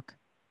this work?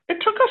 It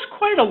took us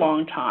quite a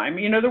long time.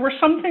 There were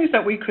some things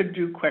that we could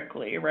do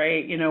quickly,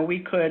 right? We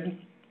could,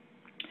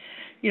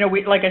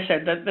 like I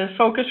said, the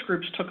focus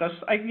groups took us,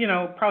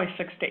 probably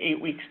 6 to 8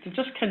 weeks to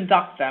just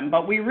conduct them.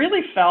 But we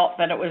really felt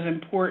that it was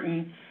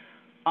important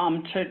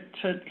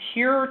to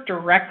hear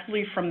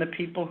directly from the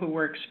people who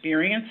were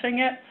experiencing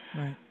it,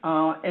 right,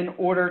 in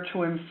order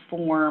to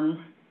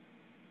inform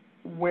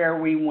where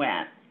we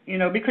went.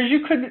 Because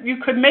you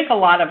could make a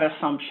lot of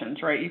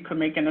assumptions, right? You could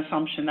make an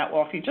assumption that,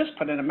 well, if you just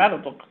put in a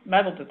metal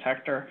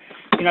detector,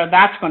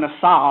 that's going to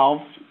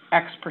solve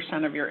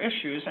X% of your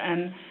issues.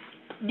 And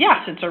yes,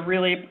 it's a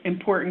really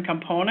important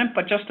component,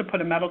 but just to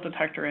put a metal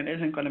detector in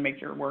isn't going to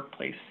make your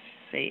workplace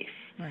safe.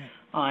 Right.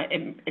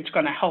 It's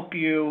going to help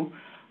you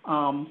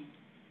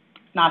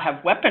not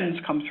have weapons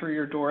come through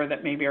your door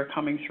that maybe are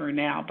coming through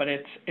now, but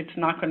it's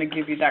not going to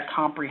give you that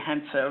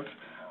comprehensive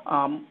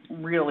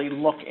really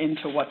look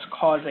into what's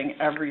causing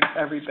every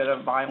bit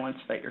of violence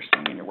that you're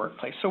seeing in your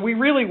workplace. So we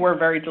really were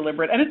very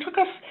deliberate, and it took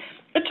us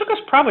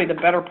probably the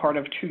better part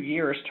of 2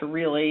 years to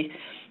really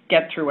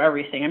get through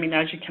everything. I mean,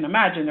 as you can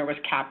imagine, there was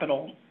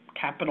capital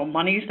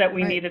monies that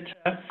we needed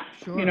to,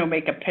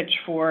 make a pitch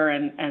for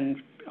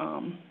and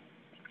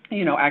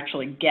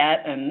actually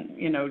get, and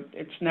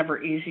it's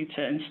never easy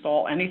to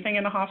install anything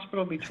in a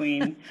hospital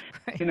between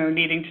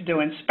needing to do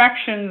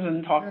inspections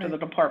and talk to the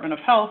Department of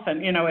Health,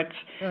 and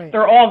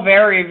they're all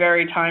very,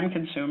 very time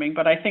consuming.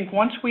 But I think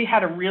once we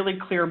had a really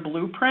clear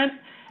blueprint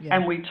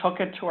and we took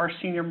it to our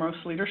senior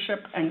most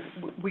leadership and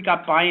we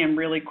got buy-in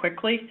really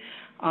quickly,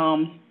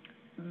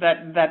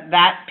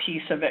 that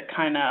piece of it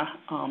kind of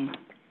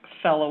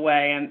fell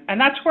away,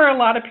 and that's where a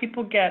lot of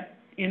people get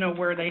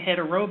where they hit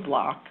a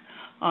roadblock.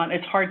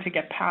 It's hard to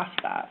get past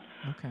that.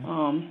 Okay.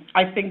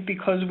 I think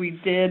because we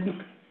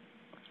did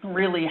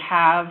really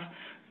have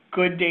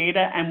good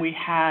data and we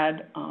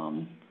had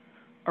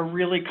a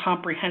really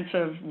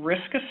comprehensive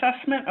risk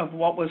assessment of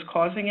what was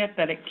causing it,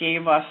 that it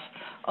gave us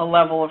a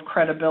level of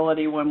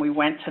credibility when we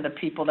went to the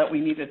people that we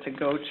needed to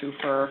go to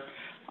for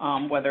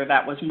whether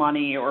that was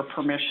money or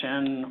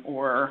permission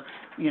or,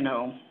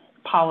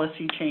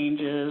 policy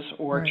changes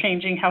or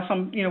changing how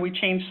we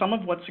changed some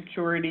of what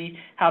security,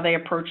 how they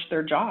approached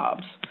their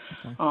jobs.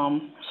 Okay.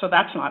 So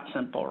that's not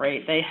simple,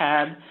 right? They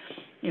had,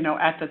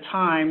 at the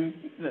time,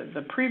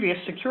 the previous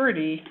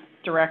security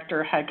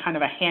director had kind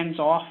of a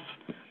hands-off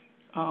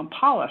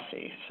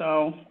policy.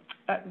 So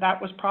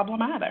that was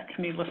problematic,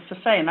 needless to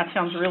say. And that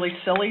sounds really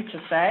silly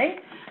to say,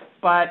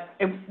 but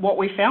what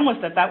we found was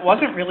that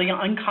wasn't really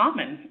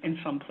uncommon in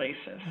some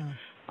places.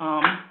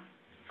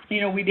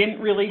 We didn't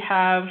really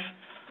have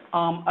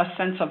a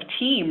sense of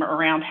team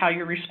around how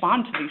you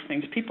respond to these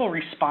things. People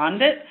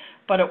responded,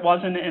 but it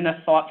wasn't in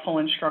a thoughtful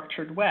and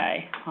structured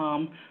way.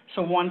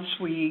 So once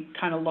we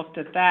kind of looked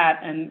at that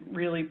and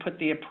really put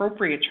the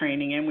appropriate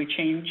training in, we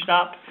changed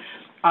up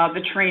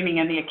the training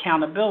and the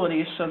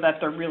accountability so that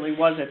there really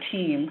was a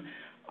team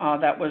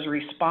that was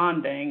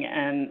responding,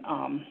 and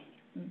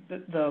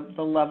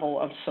the level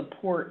of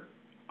support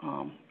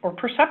or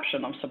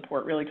perception of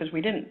support, really, because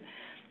we didn't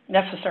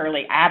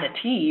necessarily add a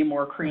team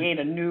or create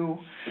a new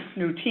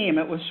team.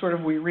 It was sort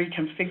of, we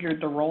reconfigured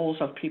the roles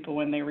of people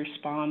when they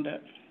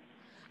responded.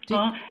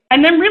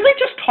 And then really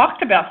just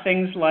talked about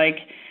things like,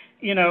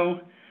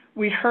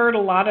 we heard a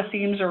lot of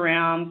themes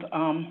around,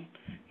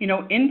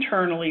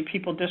 internally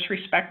people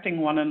disrespecting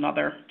one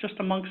another just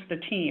amongst the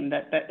team,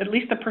 that at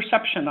least the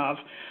perception of,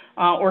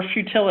 or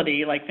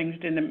futility, like things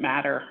didn't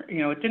matter.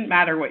 It didn't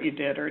matter what you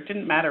did, or it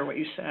didn't matter what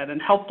you said,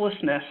 and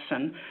helplessness,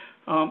 and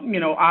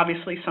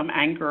obviously some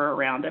anger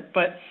around it.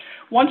 But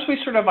once we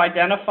sort of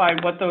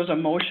identified what those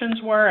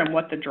emotions were and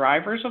what the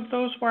drivers of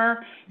those were,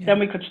 then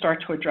we could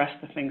start to address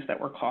the things that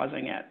were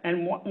causing it.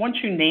 And once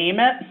you name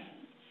it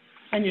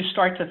and you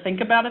start to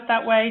think about it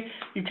that way,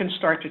 you can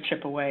start to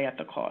chip away at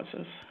the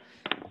causes.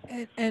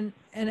 And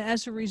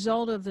as a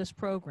result of this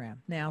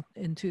program, now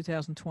in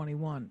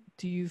 2021,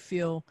 do you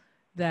feel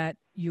that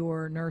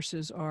your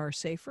nurses are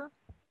safer?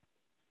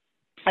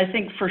 I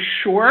think for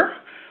sure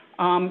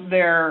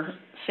they're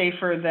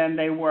safer than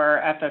they were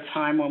at the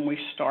time when we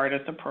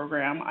started the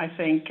program. I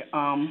think,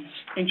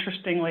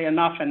 interestingly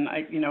enough, and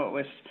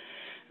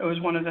it was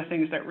one of the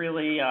things that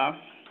really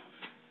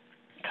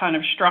kind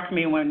of struck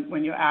me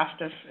when you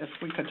asked if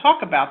we could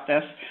talk about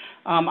this.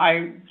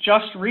 I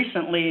just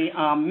recently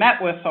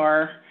met with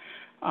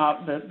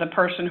the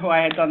person who I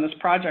had done this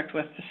project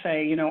with to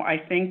say, I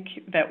think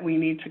that we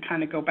need to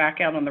kind of go back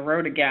out on the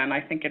road again.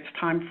 I think it's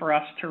time for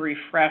us to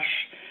refresh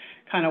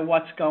kind of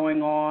what's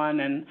going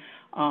on and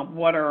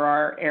what are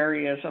our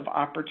areas of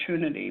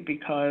opportunity,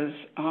 because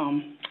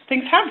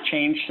things have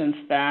changed since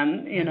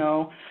then.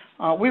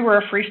 We were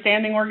a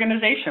freestanding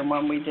organization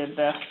when we did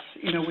this.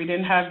 We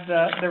didn't have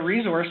the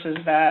resources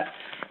that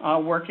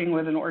working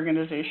with an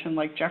organization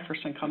like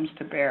Jefferson comes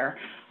to bear.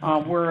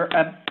 We're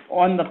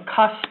on the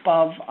cusp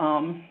of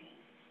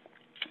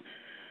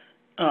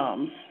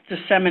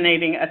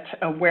disseminating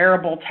a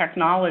wearable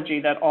technology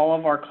that all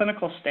of our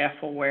clinical staff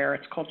will wear.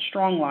 It's called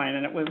Strongline,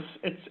 and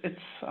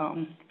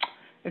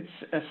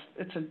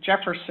it's a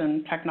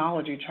Jefferson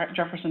technology,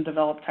 Jefferson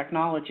developed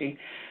technology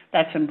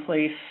that's in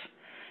place.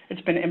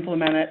 It's been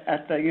implemented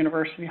at the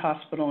University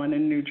Hospital and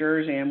in New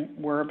Jersey, and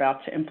we're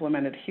about to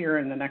implement it here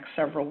in the next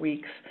several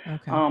weeks,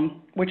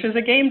 which is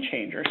a game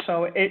changer.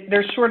 So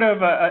there's sort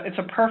of it's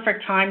a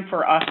perfect time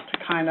for us to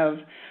kind of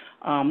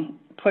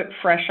put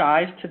fresh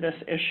eyes to this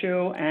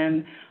issue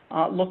and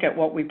look at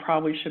what we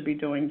probably should be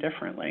doing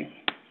differently.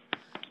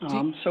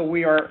 So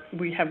we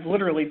have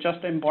literally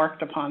just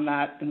embarked upon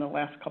that in the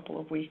last couple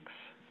of weeks.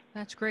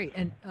 That's great.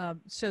 And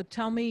so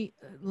tell me,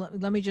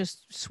 let me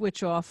just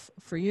switch off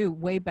for you.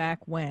 Way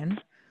back when,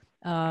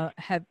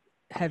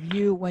 have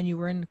you, when you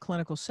were in the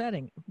clinical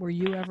setting, were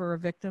you ever a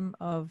victim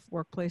of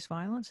workplace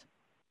violence?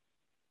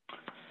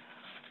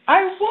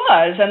 I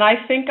was, and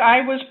I think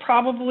I was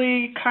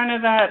probably kind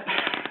of that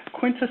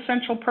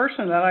quintessential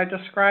person that I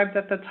described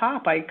at the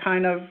top. I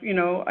kind of,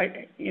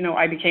 I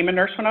became a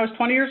nurse when I was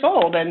 20 years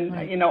old, and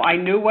I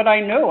knew what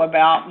I knew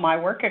about my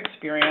work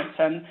experience,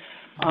 and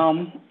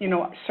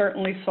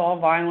certainly saw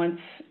violence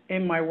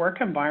in my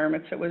work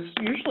environments. It was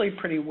usually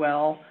pretty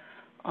well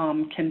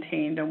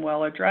contained and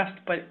well addressed,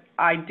 but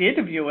I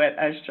did view it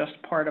as just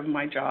part of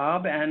my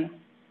job, and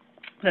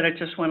that it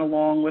just went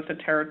along with the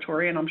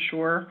territory. And I'm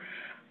sure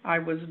I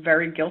was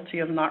very guilty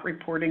of not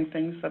reporting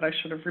things that I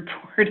should have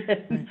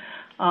reported.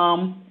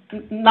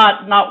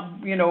 Not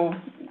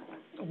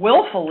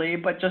willfully,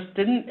 but just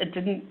it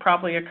didn't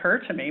probably occur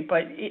to me.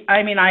 But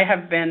I mean, I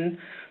have been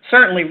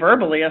certainly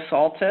verbally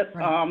assaulted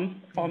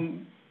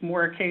on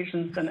more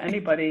occasions than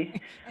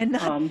anybody and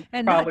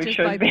probably not just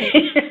should be.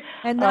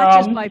 And not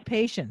just by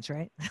patients,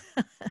 right?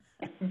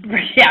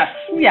 Yes.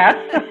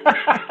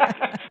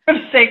 For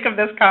the sake of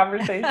this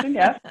conversation,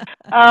 yes.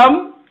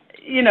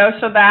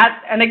 So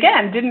that, and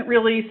again, didn't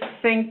really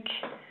think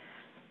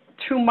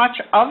too much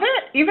of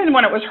it, even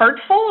when it was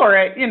hurtful or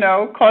it,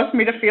 caused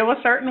me to feel a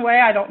certain way.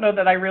 I don't know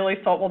that I really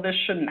thought, well, this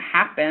shouldn't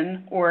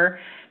happen, or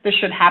this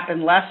should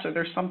happen less, or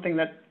there's something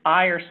that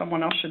I or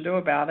someone else should do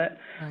about it.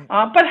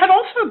 Right. But had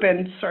also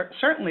been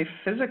certainly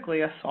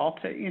physically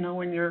assaulted,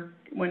 when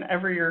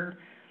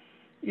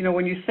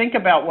you think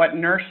about what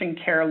nursing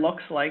care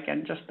looks like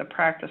and just the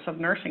practice of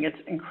nursing, it's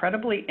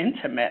incredibly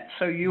intimate.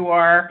 So you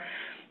are,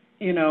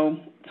 you know,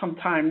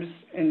 sometimes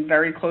in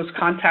very close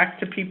contact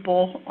to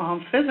people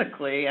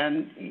physically,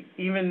 and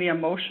even the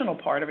emotional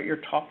part of it.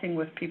 You're talking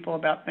with people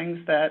about things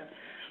that,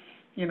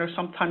 you know,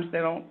 sometimes they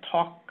don't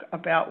talk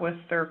about with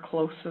their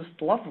closest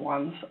loved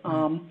ones.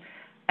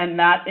 And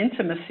that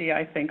intimacy,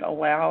 I think,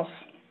 allows,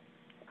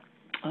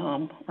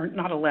 or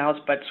not allows,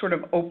 but sort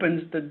of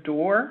opens the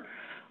door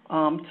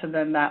to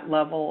then that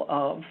level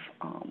of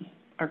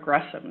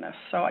aggressiveness.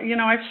 So, you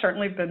know, I've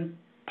certainly been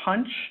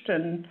punched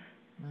and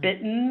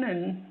bitten,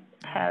 and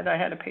I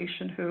had a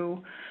patient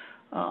who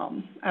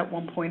at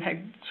one point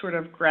had sort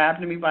of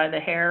grabbed me by the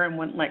hair and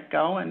wouldn't let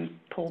go and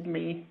pulled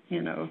me,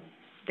 you know,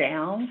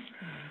 down.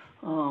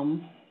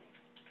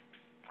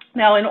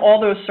 Now, in all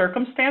those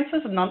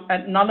circumstances,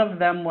 none of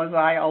them was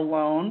I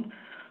alone.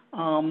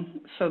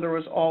 So there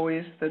was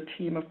always the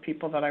team of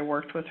people that I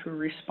worked with who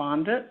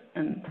responded,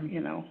 and,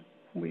 you know,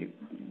 we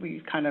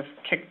kind of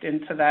kicked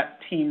into that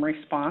team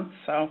response.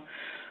 So,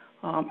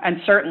 and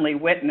certainly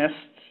witnessed,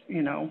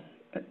 you know,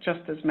 just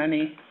as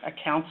many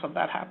accounts of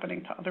that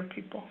happening to other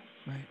people.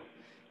 Right.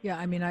 Yeah,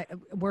 I mean,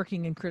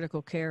 working in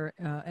critical care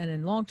and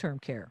in long-term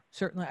care,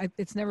 certainly,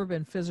 it's never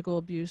been physical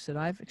abuse that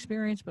I've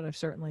experienced, but I've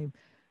certainly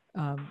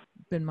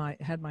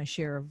had my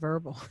share of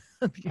verbal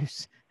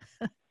abuse.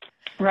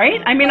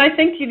 Right. I mean, I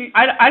think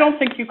I don't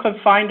think you could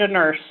find a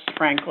nurse,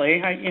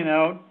 frankly, you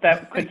know,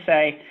 that could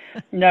say,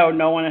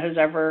 no one has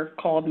ever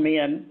called me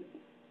a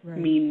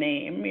mean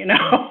name, you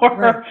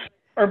know,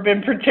 or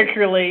been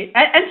particularly,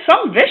 and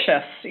some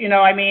vicious, you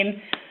know. I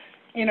mean,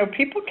 you know,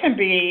 people can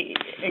be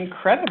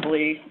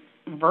incredibly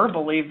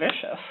verbally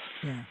vicious.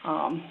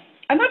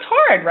 And that's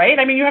hard, right?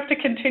 I mean, you have to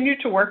continue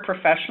to work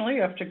professionally.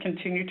 You have to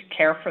continue to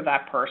care for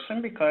that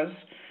person because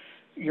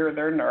you're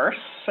their nurse.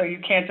 So you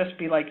can't just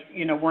be like,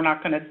 you know,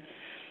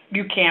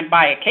 you can't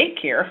buy a cake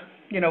here,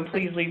 you know,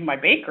 please leave my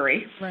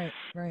bakery. Right.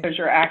 Because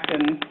you're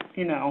acting,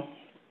 you know,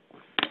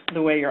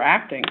 the way you're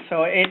acting.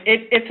 So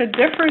it's a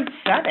different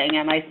setting.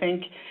 And I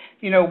think,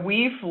 you know,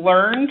 we've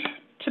learned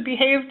to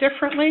behave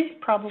differently,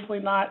 probably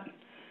not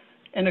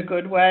in a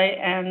good way.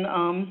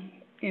 And,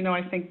 you know,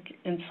 I think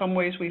in some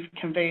ways we've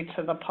conveyed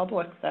to the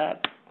public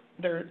that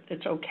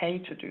it's okay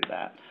to do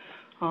that.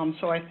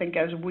 So I think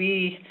as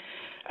we,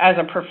 as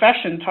a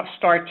profession,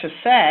 start to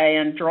say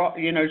and draw,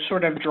 you know,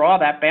 sort of draw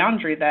that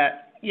boundary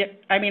that,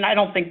 I mean, I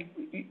don't think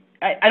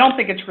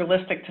it's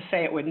realistic to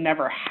say it would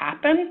never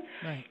happen,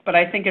 but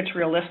I think it's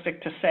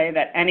realistic to say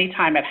that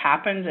anytime it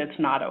happens, it's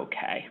not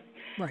okay.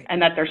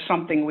 And that there's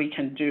something we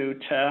can do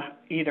to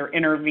either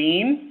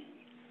intervene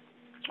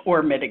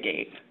or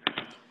mitigate.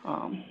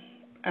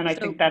 And I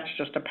think that's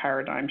just a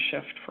paradigm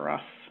shift for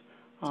us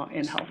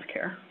in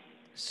healthcare.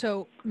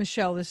 So,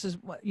 Michelle, this is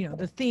what, you know,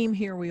 the theme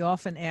here. We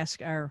often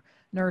ask our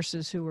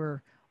nurses who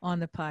are on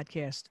the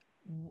podcast,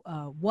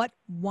 what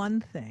one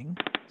thing,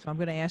 so I'm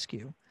going to ask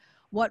you,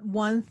 what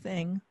one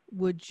thing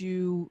would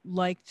you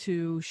like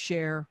to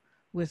share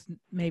with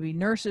maybe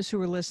nurses who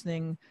are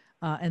listening,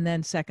 and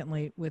then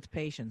secondly, with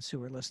patients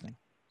who are listening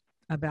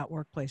about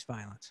workplace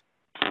violence?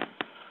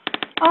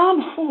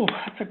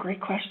 That's a great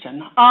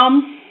question.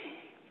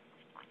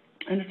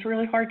 And it's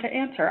really hard to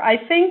answer. I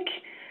think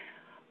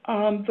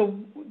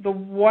the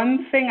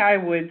one thing I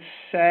would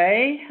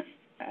say,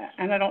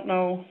 and I don't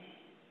know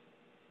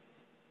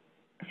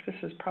if this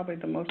is probably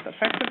the most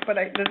effective, but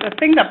the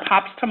thing that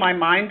pops to my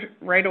mind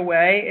right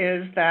away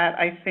is that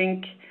I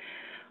think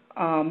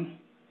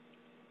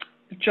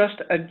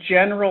just a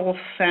general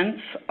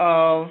sense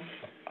of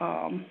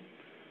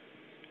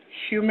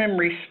human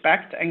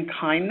respect and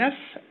kindness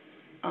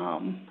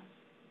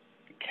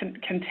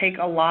can take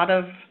a lot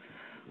of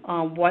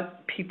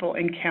what people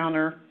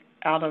encounter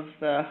out of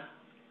the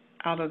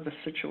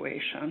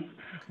situation.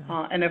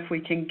 And if we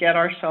can get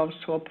ourselves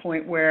to a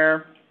point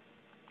where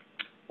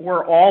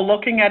we're all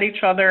looking at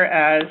each other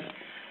as,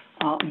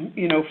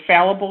 you know,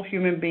 fallible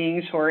human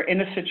beings who are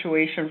in a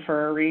situation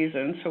for a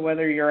reason. So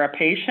whether you're a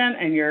patient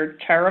and you're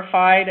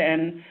terrified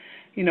and,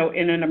 you know,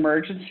 in an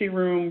emergency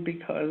room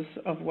because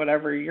of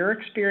whatever you're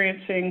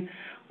experiencing,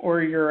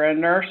 or you're a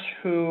nurse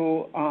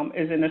who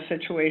is in a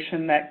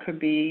situation that could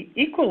be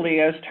equally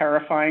as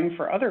terrifying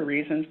for other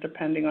reasons,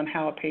 depending on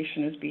how a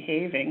patient is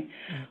behaving,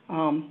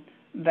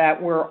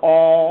 that we're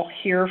all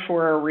here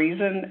for a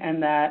reason,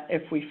 and that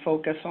if we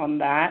focus on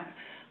that,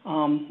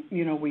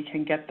 you know, we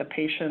can get the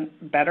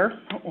patient better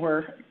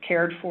or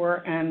cared for,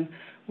 and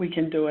we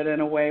can do it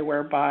in a way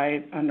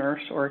whereby a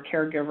nurse or a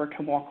caregiver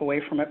can walk away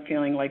from it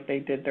feeling like they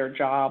did their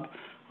job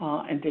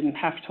and didn't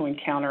have to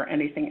encounter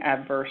anything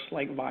adverse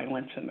like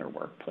violence in their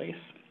workplace.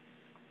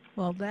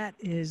 Well, that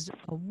is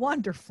a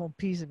wonderful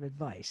piece of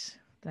advice.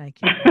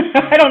 Thank you.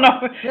 I don't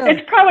know. Really?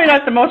 It's probably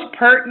not the most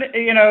pertinent,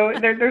 you know,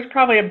 there's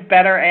probably a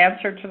better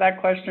answer to that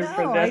question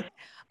for this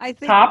I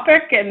think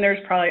topic, and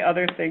there's probably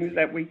other things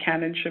that we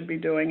can and should be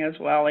doing as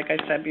well. Like I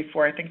said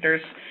before, I think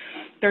there's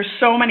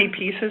so many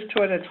pieces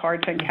to it, it's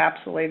hard to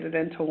encapsulate it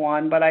into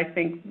one, but I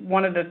think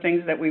one of the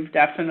things that we've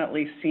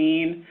definitely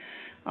seen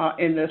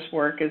in this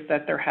work is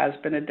that there has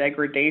been a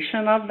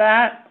degradation of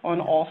that on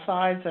all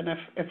sides, and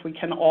if we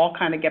can all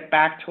kind of get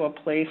back to a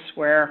place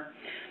where,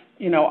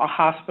 you know, a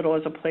hospital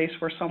is a place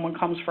where someone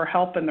comes for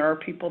help and there are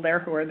people there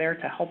who are there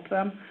to help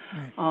them.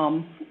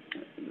 Right.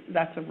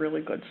 That's a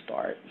really good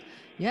start.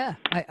 Yeah,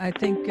 I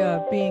think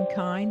being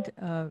kind,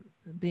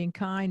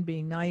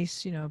 being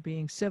nice, you know,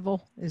 being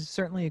civil is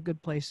certainly a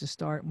good place to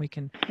start, and we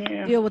can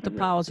deal with the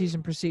policies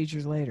and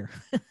procedures later.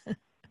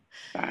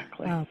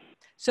 Exactly.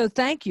 So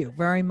thank you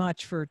very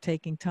much for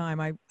taking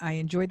time. I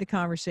enjoyed the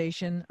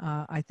conversation.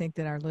 I think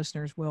that our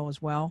listeners will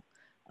as well.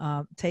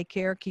 Take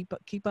care. Keep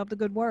up the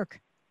good work.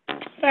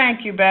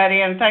 Thank you,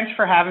 Betty, and thanks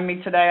for having me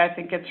today. I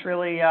think it's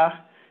really,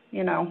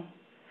 you know,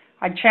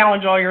 I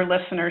challenge all your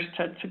listeners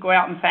to go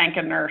out and thank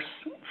a nurse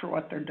for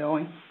what they're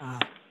doing.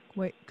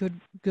 Wait,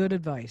 good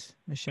advice,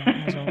 Michelle,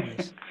 as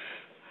always.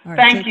 All right,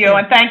 thank you,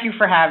 and thank you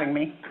for having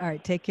me. All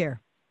right, take care.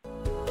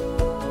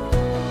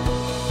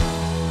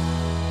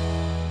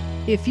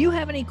 If you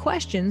have any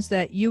questions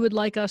that you would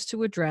like us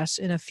to address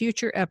in a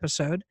future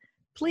episode,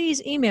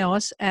 please email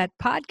us at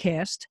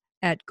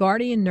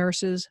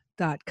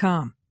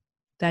podcast@guardiannurses.com.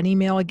 That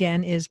email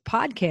again is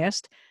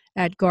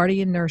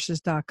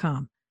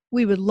podcast@guardiannurses.com.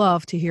 We would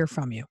love to hear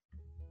from you.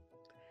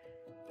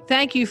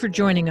 Thank you for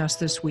joining us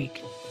this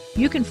week.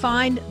 You can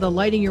find the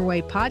Lighting Your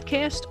Way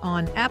podcast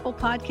on Apple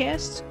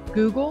Podcasts,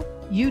 Google,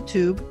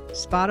 YouTube,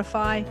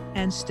 Spotify,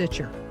 and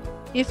Stitcher.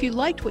 If you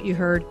liked what you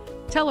heard,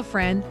 tell a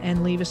friend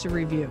and leave us a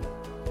review.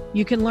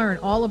 You can learn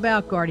all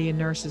about Guardian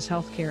Nurses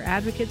Healthcare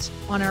Advocates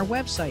on our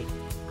website,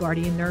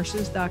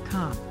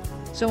 guardiannurses.com.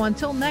 So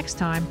until next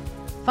time,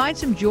 find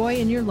some joy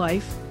in your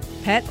life,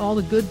 pet all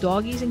the good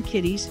doggies and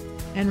kitties,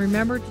 and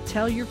remember to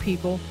tell your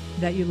people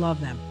that you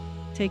love them.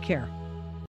 Take care.